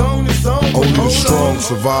 When it's on, it's on. only the strong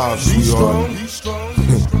survive, sweetheart.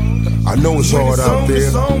 I know it's hard out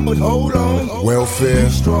there. Welfare,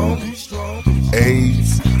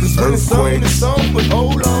 AIDS, earthquakes,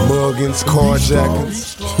 muggings,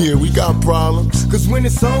 carjackings. Yeah, we got problems. Cause when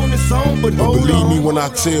it's on, but believe me when I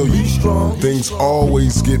tell you, things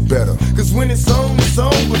always get better. Cause when it's on,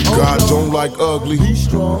 but God don't like ugly,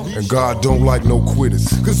 and God don't like no quitters.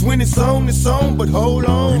 Cause when it's on, but hold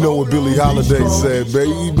on. You know what Billie Holiday said,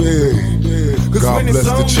 baby. God bless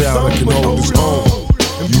the child that can hold his own.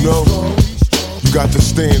 You know, you got to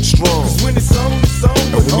stand strong. And when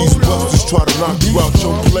these busters try to knock you out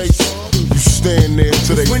your place, you stand there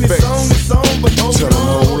to their face. Tell them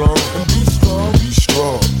hold on, be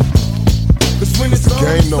strong. The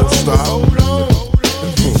game don't stop.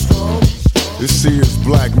 This here is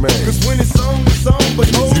Black Man. If you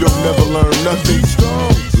don't never learn nothing,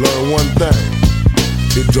 learn one thing.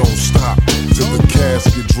 It don't stop till the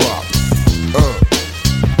casket drops.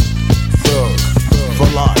 Thug, for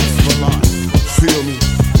life. Feel me?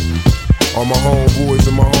 All my homeboys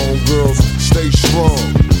and my homegirls, stay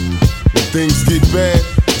strong. When things get bad,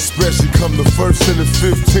 especially come the 1st and the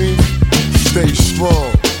 15th, stay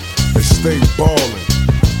strong and stay ballin'.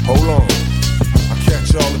 Hold on, I'll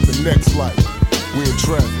catch y'all at the next light. We in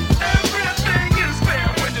traffic.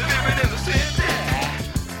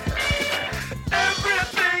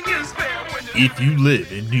 If you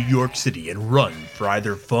live in New York City and run for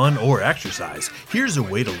either fun or exercise, here's a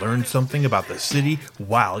way to learn something about the city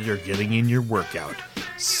while you're getting in your workout.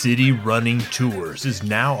 City Running Tours is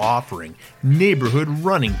now offering neighborhood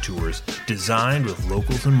running tours designed with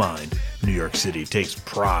locals in mind. New York City takes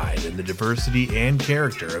pride in the diversity and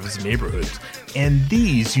character of its neighborhoods, and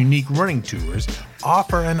these unique running tours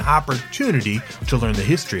offer an opportunity to learn the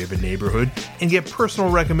history of a neighborhood and get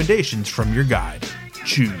personal recommendations from your guide.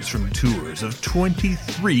 Choose from tours of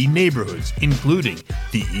 23 neighborhoods, including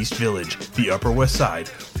the East Village, the Upper West Side,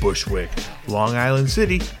 Bushwick, Long Island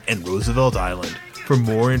City, and Roosevelt Island. For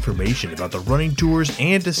more information about the running tours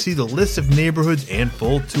and to see the list of neighborhoods and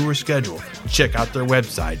full tour schedule, check out their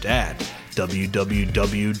website at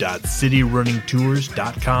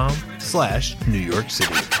www.cityrunningtours.com/New York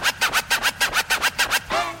City.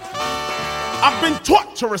 I've been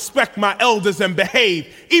taught to respect my elders and behave,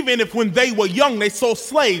 even if when they were young they sold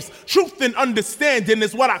slaves. Truth and understanding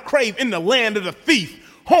is what I crave in the land of the thief,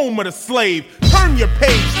 home of the slave. Turn your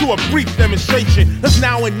page to a brief demonstration, cause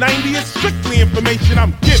now in 90 it's strictly information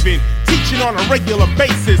I'm giving, teaching on a regular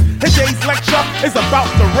basis. Today's lecture is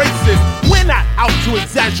about the races. We're not out to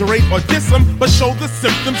exaggerate or diss them, but show the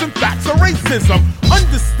symptoms and facts of racism.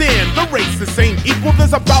 Understand the racists ain't equal.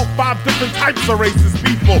 There's about 5 different types of racist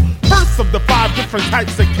people. First of the 5 different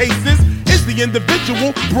types of cases is the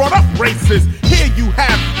individual brought up racist. Here you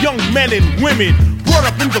have young men and women brought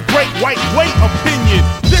up in the great white way opinion.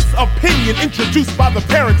 This opinion introduced by the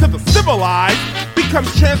parent to the civilized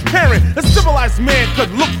becomes transparent. A civilized man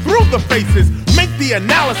could look through the faces, make the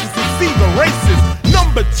analysis and see the races.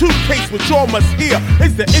 Number 2 case which all must hear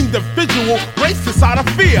is the individual racist out of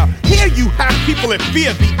fear. Here you have people that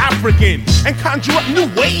fear the African and conjure up new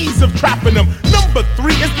ways of trapping them. Number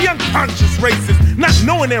 3 is the unconscious racist. Not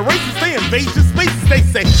knowing they're racist, they invade your spaces. They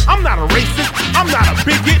say, I'm not a racist, I'm not a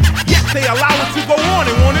bigot, yet they allow it to go on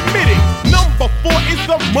and won't admit it. Number 4 is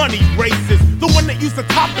the money racist, the one that uses the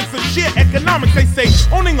topics of shared economics. They say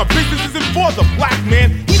owning a business isn't for the black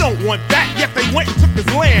man. He don't want that, yet they went and took his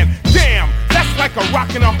land. Damn, that's like a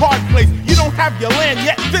rock in a hard place. You don't have your land,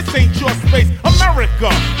 yet this ain't your space. America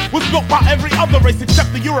was built by every other race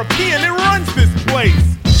except the European. It runs this place.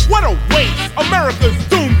 What a waste! America's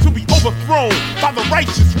doomed to be overthrown by the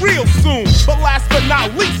righteous real soon. But last but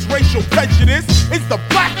not least, racial prejudice is the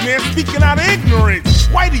black man speaking out of ignorance.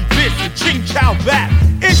 Whitey this and Ching Chow that.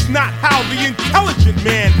 It's not how the intelligent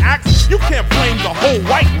man acts. You can't blame the whole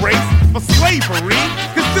white race for slavery,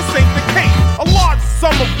 cause this ain't the case. A large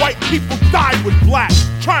sum of white people died with black,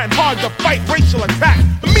 trying hard to fight racial attacks.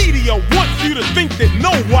 The media wants you to think that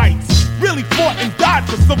no whites really fought and died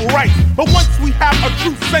for civil rights. But once we have a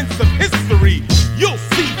true sense of history, you'll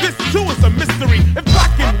see this too is a mystery. If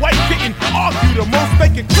black and white didn't argue the most,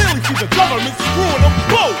 they can clearly see the government screwing them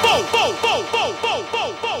both.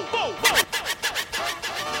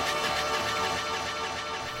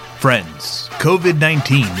 Friends,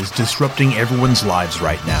 COVID-19 is disrupting everyone's lives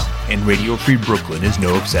right now, and Radio Free Brooklyn is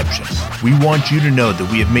no exception. We want you to know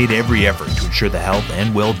that we have made every effort to ensure the health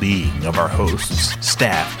and well-being of our hosts,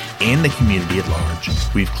 staff, and the community at large.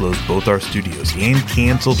 We've closed both our studios and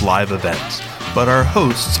canceled live events, but our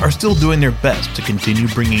hosts are still doing their best to continue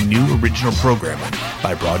bringing new original programming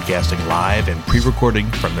by broadcasting live and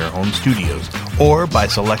pre-recording from their home studios, or by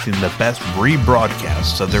selecting the best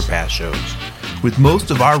rebroadcasts of their past shows. With most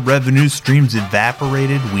of our revenue streams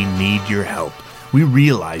evaporated, we need your help. We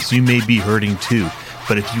realize you may be hurting too,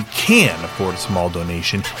 but if you can afford a small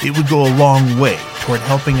donation, it would go a long way toward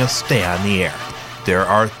helping us stay on the air. There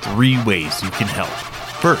are 3 ways you can help.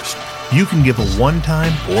 First, you can give a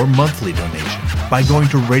one-time or monthly donation by going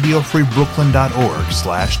to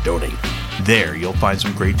radiofreebrooklyn.org/donate. There you'll find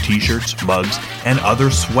some great t-shirts, mugs, and other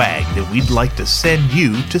swag that we'd like to send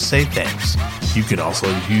you to say thanks. You can also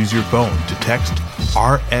use your phone to text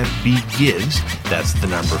RFB Gives, that's the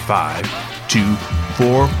number 5, to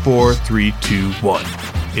 44321.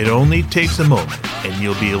 It only takes a moment, and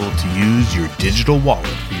you'll be able to use your digital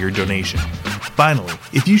wallet for your donation. Finally,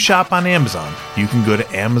 if you shop on Amazon, you can go to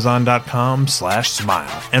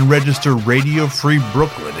amazon.com/smile and register Radio Free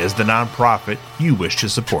Brooklyn as the nonprofit you wish to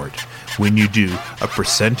support. When you do, a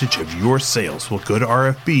percentage of your sales will go to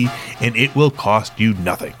RFB, and it will cost you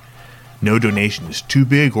nothing. No donation is too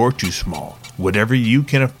big or too small. Whatever you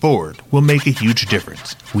can afford will make a huge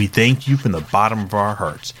difference. We thank you from the bottom of our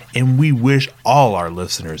hearts, and we wish all our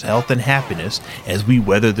listeners health and happiness as we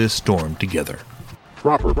weather this storm together.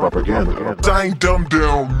 Proper propaganda. Dang dumb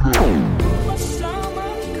down.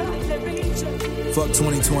 Fuck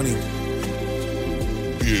 2020.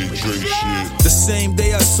 Yeah, Dre shit. The same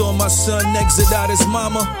day I saw my son exit out his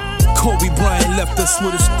mama, Kobe Bryant left us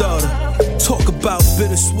with his daughter. Talk about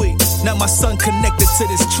bittersweet. Now my son connected to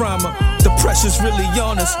this trauma. The pressure's really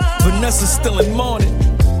on us. Vanessa's still in mourning.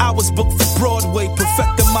 I was booked for Broadway,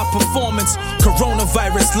 perfecting my performance.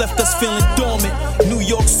 Coronavirus left us feeling dormant. New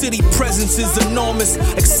York City presence is enormous,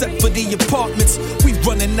 except for the apartments. We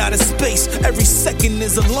running out of space, every second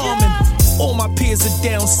is alarming. All my peers are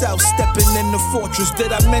down south, stepping in the fortress.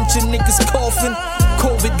 Did I mention niggas coughing?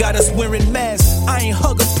 COVID got us wearing masks. I ain't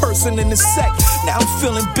hug a person in the sec. Now I'm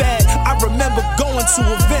feeling bad. I remember going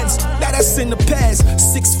to events. Now that's in the past.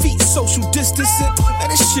 6 feet social distancing. Man,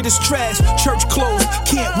 this shit is trash. Church closed.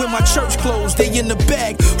 Can't wear my church clothes. They in the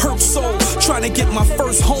bag. Hurt soul. Trying to get my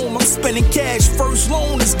first home. I'm spending cash. First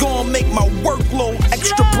loan is gonna make my workload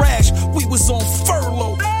extra brash. We was on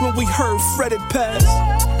furlough when we heard Fred had passed.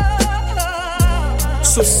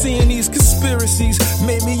 So seeing these conspiracies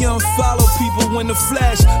made me unfollow people in the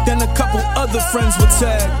flash. Then a couple other friends were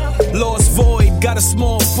tagged. Lost Void, got a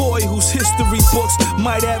small boy whose history books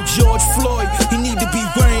might have George Floyd. He need to be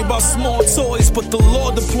worrying about small toys, but the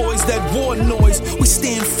law deploys that war noise. We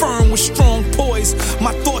stand firm with strong poise.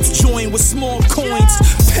 My thoughts join with small coins.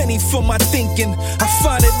 Penny for my thinking. I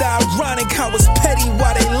find it ironic how it's petty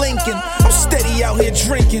while they linking. I'm steady out here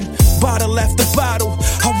drinking, bottle after bottle.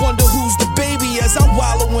 I wonder who's the baby as I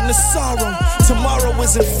wallow in the sorrow. Tomorrow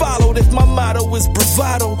isn't followed if my motto is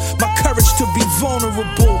bravado. My courage to be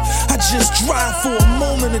vulnerable. I just drive for a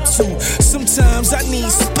moment or two. Sometimes I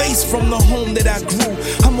need space from the home that I grew.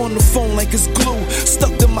 I'm on the phone like it's glue,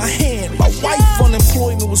 stuck to my hand. My wife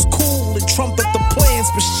unemployment was cool, it trumped up the plans,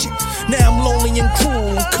 but shit, now I'm lonely and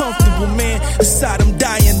cruel, uncomfortable, man. Inside I'm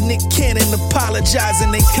dying, Nick Cannon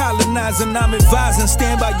apologizing. They colonizing, I'm advising,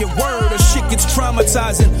 stand by your word or shit gets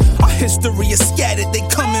traumatizing. Our history is scattered, they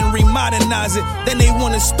come and remodernize it. Then they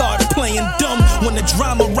wanna start playing dumb when the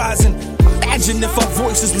drama rising. Imagine if our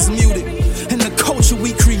voices was muted and the culture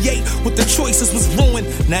we create with the choices was ruined.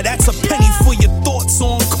 Now that's a penny for your thoughts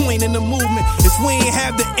on coining the movement. If we ain't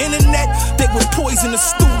have the internet, they would poison the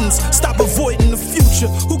students. Stop avoiding the future.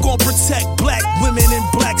 Who gon' protect black women and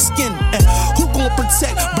black skin? And who gon'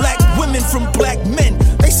 protect black women from black men?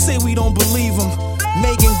 They say we don't believe them.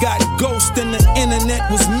 Megan got ghost and the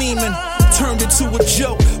internet was memeing. turned into a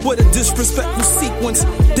joke. What a disrespectful sequence.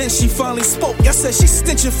 Then she finally spoke. I said she's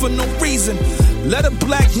stenching for no reason. Let a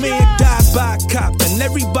black man die by a cop, and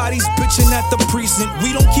everybody's bitching at the precinct.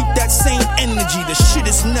 We don't keep that same energy. The shit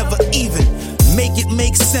is never even. Make it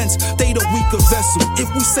make sense, they the weaker vessel. If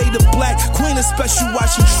we say the black queen is special, why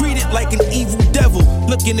she treated like an evil devil?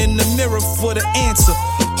 Looking in the mirror for the answer.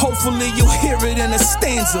 Hopefully you'll hear it in a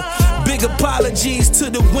stanza. Big apologies to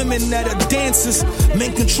the women that are dancers.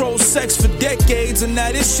 Men control sex for decades, and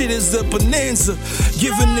now this shit is a bonanza.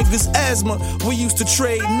 Giving niggas asthma. We used to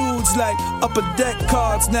trade nudes like upper deck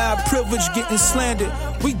cards. Now privilege getting slandered.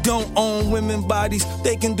 We don't own women bodies.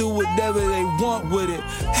 They can do whatever they want with it.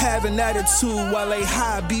 Have an attitude while they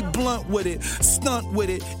high. Be blunt with it. Stunt with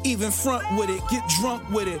it. Even front with it. Get drunk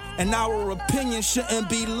with it. And our opinion shouldn't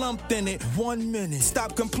be lumped in it. 1 minute.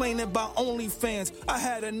 Stop complaining about OnlyFans. I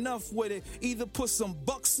had enough with it. Either put some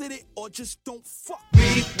bucks in it or just don't fuck.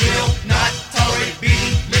 We will not tolerate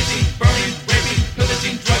beating, lynching, burning, raping,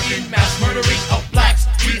 pillaging, drugging, mass murdering of blacks.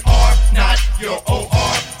 We are not your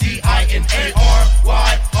ORDINARYRAPPERNIGGERS.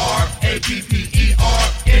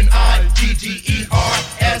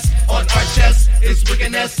 On our chest is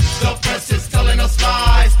wickedness. The press is telling us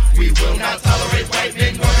lies. We will not tolerate white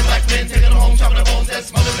men murdering black men, taking them home, chopping their bones and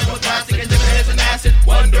smothering them with plastic and dipping heads in acid.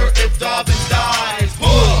 Wonder if Darwin dies.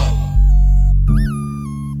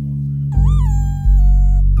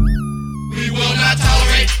 We will not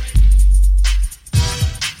tolerate.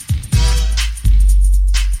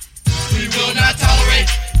 We will not tolerate.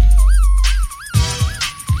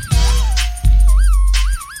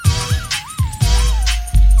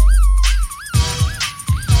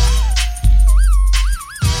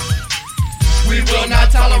 We will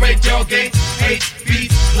not tolerate Gerald Gates, hates,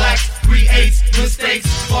 beats, blacks, creates, mistakes,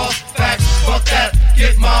 false facts. Fuck that,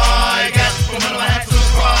 get my gas from under my hat to the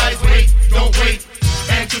prize. Wait, don't wait,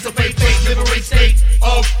 anticipate fate, liberate state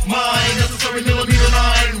of mind. Necessary millimeter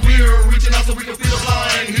line, we're reaching out so we can feel the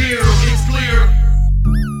line. Here, it's clear.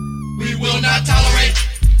 We will not tolerate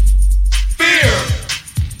fear.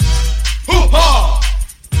 Hoo-ha!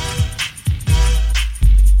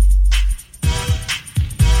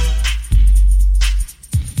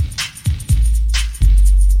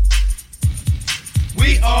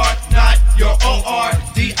 We are not your ORDINARYRAPPERNIGGERS.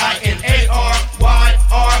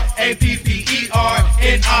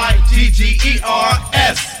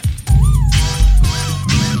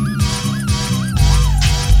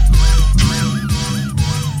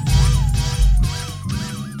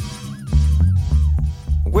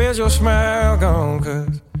 Where's your smile gone?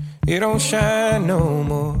 'Cause it don't shine no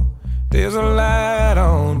more. There's a light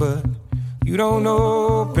on, but you don't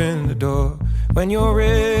open the door. When you're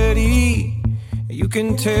ready, you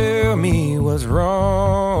can tell me what's wrong.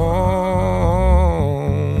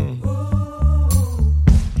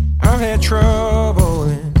 I've had trouble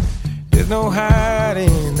and there's no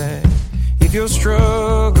hiding that. If you're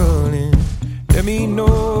struggling, let me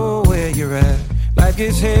know where you're at. Life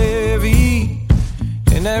gets heavy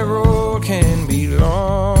and that road can be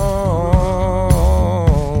long.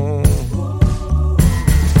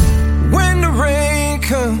 When the rain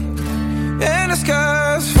comes and the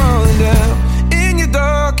sky's falling down in your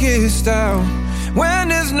darkest hour, when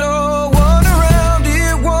there's no one around,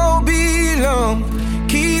 it won't be long.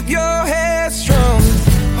 Keep your head strong.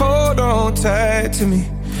 Hold on tight to me.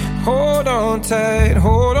 Hold on tight,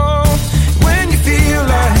 hold on. When you feel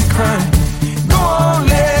like crying, go on,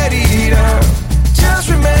 let it out. Just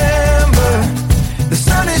remember, the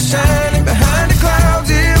sun is shining behind the clouds.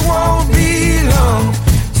 It won't be long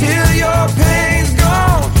till your pain's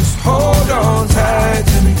gone. Just hold on tight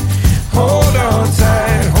to me. Hold on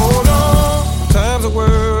tight, hold on. Times of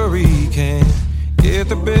worry can get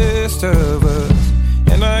the best of us,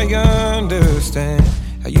 and I understand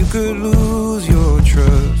how you could lose your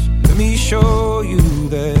trust. Let me show you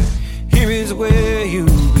that here is where you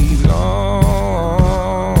belong.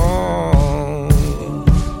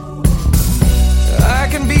 I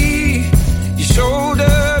can be your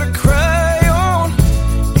shoulder to cry on.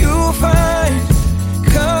 You'll find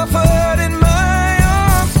comfort in my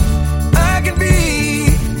arms. I can be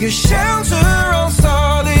your shelter on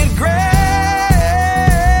solid ground.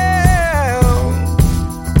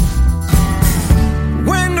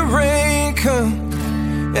 When the rain comes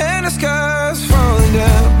and the sky's falling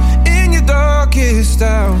down in your darkest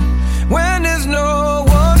hour, when there's no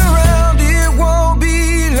one around, it won't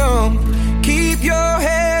be long. Keep your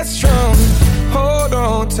head strong. Hold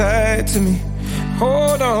on tight to me.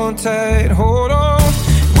 Hold on tight, hold on.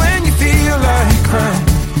 When you feel like crying,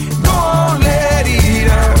 go on, let it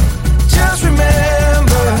out. Just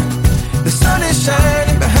remember, the sun is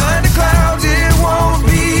shining behind the clouds. It won't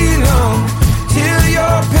be long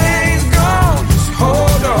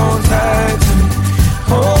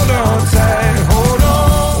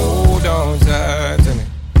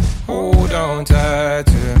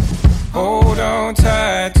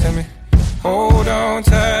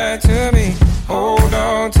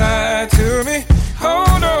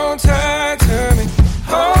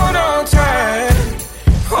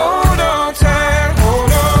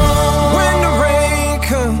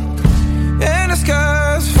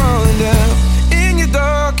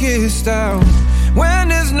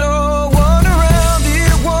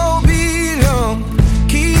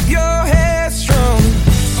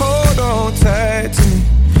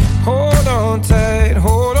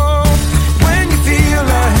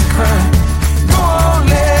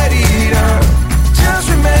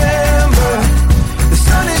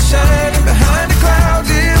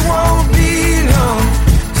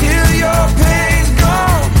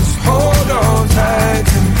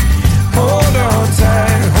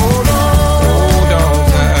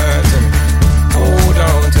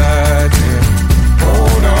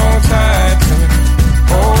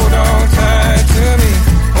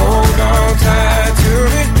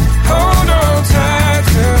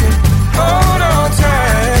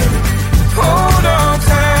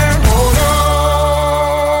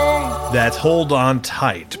Hold On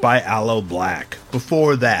Tight by Aloe Black.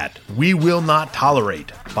 Before that, We Will Not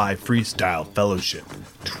Tolerate by Freestyle Fellowship.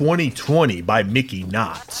 2020 by Mickey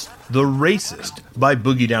Knotts. The Racist by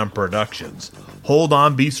Boogie Down Productions. Hold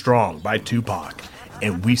On Be Strong by Tupac.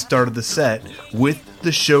 And we started the set with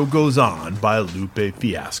The Show Goes On by Lupe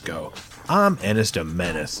Fiasco. I'm Ennis the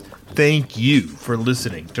Menace. Thank you for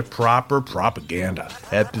listening to Proper Propaganda.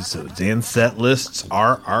 Episodes and set lists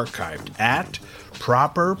are archived at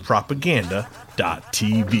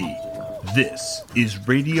properpropaganda.tv. This is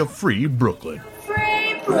Radio Free Brooklyn.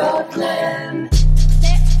 Free Brooklyn.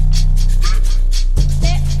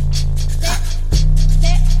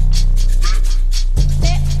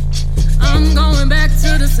 I'm going back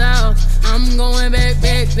to the south. I'm going back,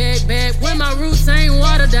 where my roots ain't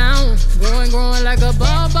watered down. Growing like a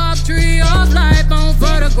baobab tree of life on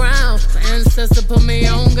fertile ground. My ancestor put me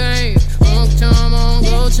on game, on charm, on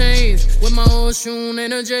gold chains, with my old shoon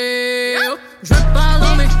energy. Drip all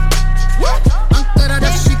on me. Uncle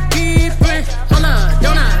that she keep it. Holla,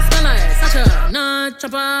 don't I smell like such a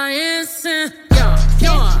non-chopper instant. Yeah,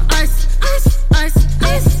 pure ice, bust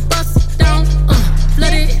down,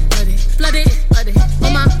 flood it,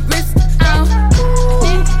 on my wrist out.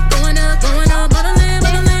 Ooh, going up,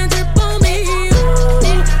 motherland, drip on me. Ooh,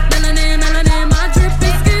 melanin, my drip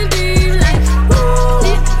is skin deep like. Ooh,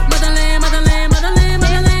 motherland,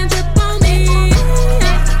 drip on me.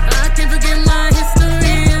 I can't forget my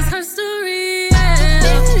history, it's her story.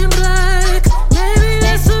 Yeah. In black, maybe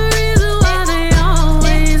that's the reason why they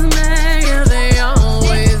always mad. Yeah, they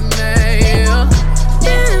always mad. Yeah.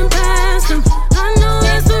 Getting past them, I know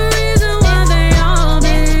that's the reason why they all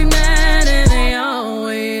be mad, and they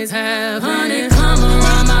always have. Honey, come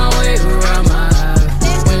around my way, around my eye.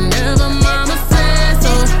 Whenever mama says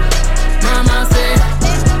so, mama said,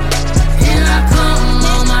 here I come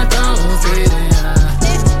on my throne, sitting high.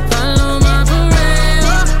 Follow my parade.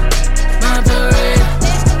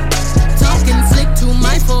 Talking slick to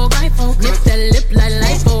my folk, nip that lip like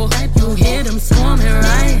lipo. You hear them swarming,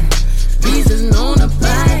 right? Bees is known to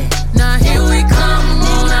bite. Now here we come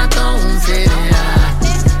on our throne, sitting high.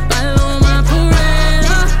 Follow my parade,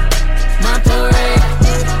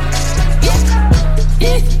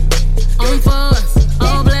 On force,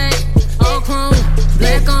 all black, all chrome,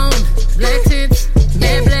 black on, black tits,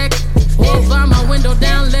 mad black. Walk by my window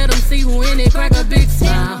down, let them see who in it, crack a big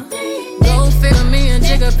smile. Go figure me and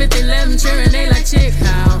Jigga 5011 cheering, they like chick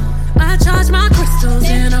how. I charge my crystals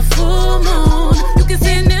in a full moon. You can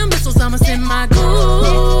send them missiles, I'ma send my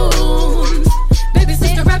goons. Baby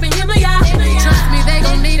sister rapping Himalaya. Trust me, they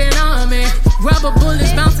gon' need an army. Rubber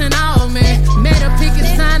bullets bouncing off me. Made a picket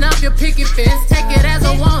sign up your picket fence. Take it as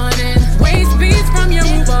a warning. Waste beats from your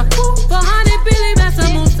Uber. For honey, Billy, that's a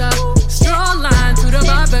Musa. Straw line to the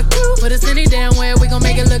barbecue. Put us any damn way, we gon'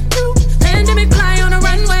 make it look cute. Pandemic fly on the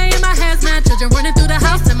runway in my hazmat. Children running through the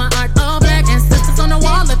house in my art all black. Ancestors on the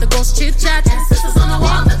wall, let the ghost chit chat. Ancestors on the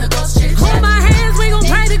wall, let the ghost chit chat. Hold my hands, we gon'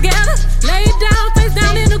 pray together. Lay down, face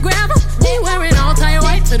down in the gravel. We wearing all tie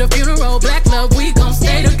white to the funeral. Black love, we gon'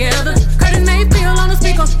 stay together. Curtis Mayfield on the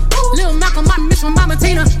speaker. Lil Malcolm, I miss from Mama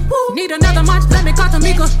Tina. Need another march, let me call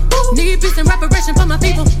Tamika. Need peace and reparation for my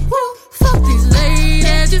people. Fuck these late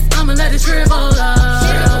edges, I'ma let it shrivel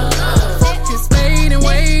up. Fuck this fading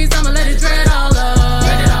ways, I'ma let it dread all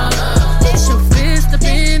up. Push your fist up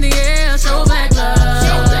in the air, show black love.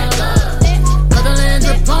 Motherland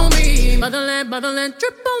drip on me, motherland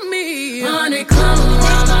drip on me. Honey, come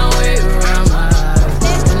around my way, around my eye.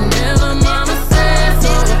 Whenever mama says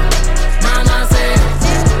so, mama said,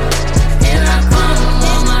 here I come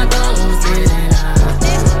on my throne, sitting high.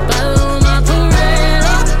 Follow my parade.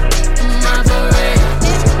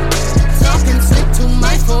 Talking slick to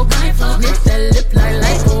my folk, nip that lip like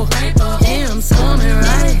lipo. Yeah, I'm swarming,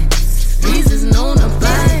 right? Bees is known to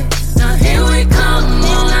bite. Now here we come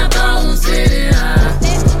on our throne, sitting high.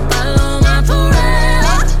 Follow my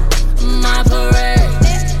parade.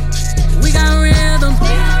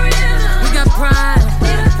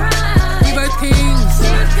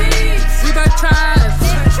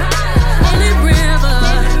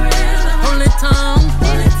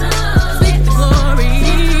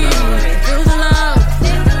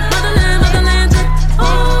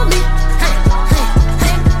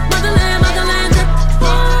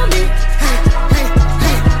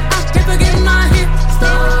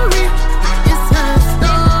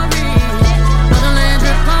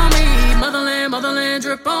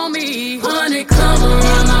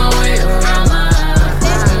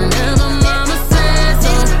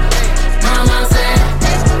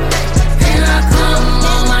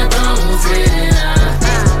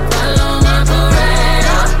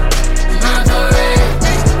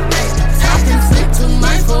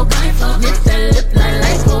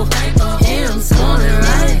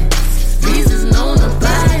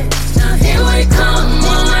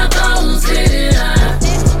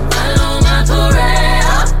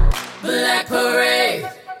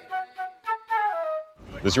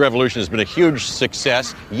 This revolution has been a huge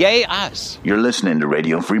success. Yay us. You're listening to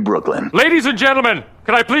Radio Free Brooklyn. Ladies and gentlemen,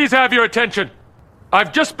 can I please have your attention?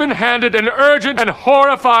 I've just been handed an urgent and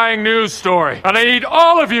horrifying news story, and I need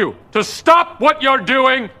all of you to stop what you're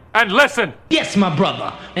doing and listen. Yes, my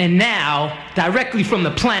brother. And now, directly from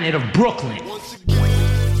the planet of Brooklyn.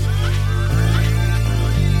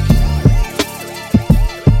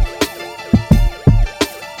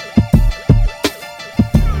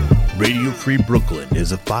 Radio Free Brooklyn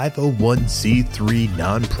is a 501c3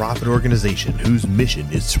 nonprofit organization whose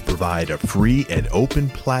mission is to provide a free and open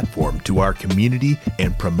platform to our community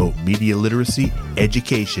and promote media literacy,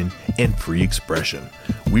 education, and free expression.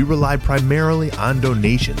 We rely primarily on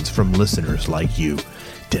donations from listeners like you.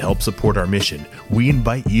 To help support our mission, we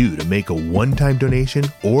invite you to make a one-time donation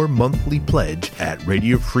or monthly pledge at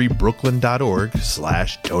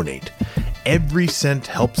radiofreebrooklyn.org/donate. Every cent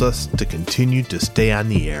helps us to continue to stay on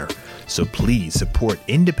the air. So please support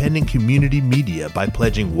independent community media by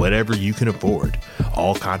pledging whatever you can afford.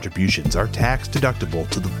 All contributions are tax deductible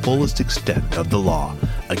to the fullest extent of the law.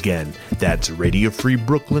 Again, that's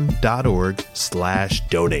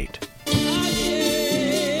radiofreebrooklyn.org/donate.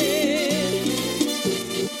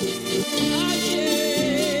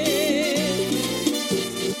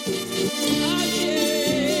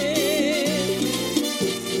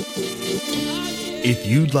 If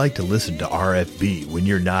you'd like to listen to RFB when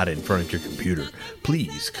you're not in front of your computer,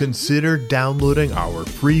 please consider downloading our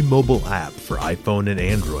free mobile app for iPhone and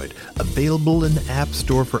Android, available in the App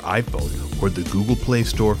Store for iPhone or the Google Play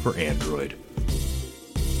Store for Android.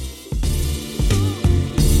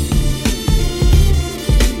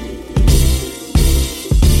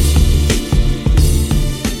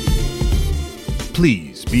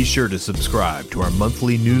 Please be sure to subscribe to our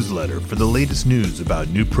monthly newsletter for the latest news about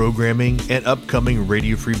new programming and upcoming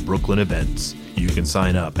Radio Free Brooklyn events. You can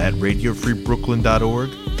sign up at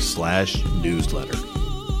radiofreebrooklyn.org/newsletter.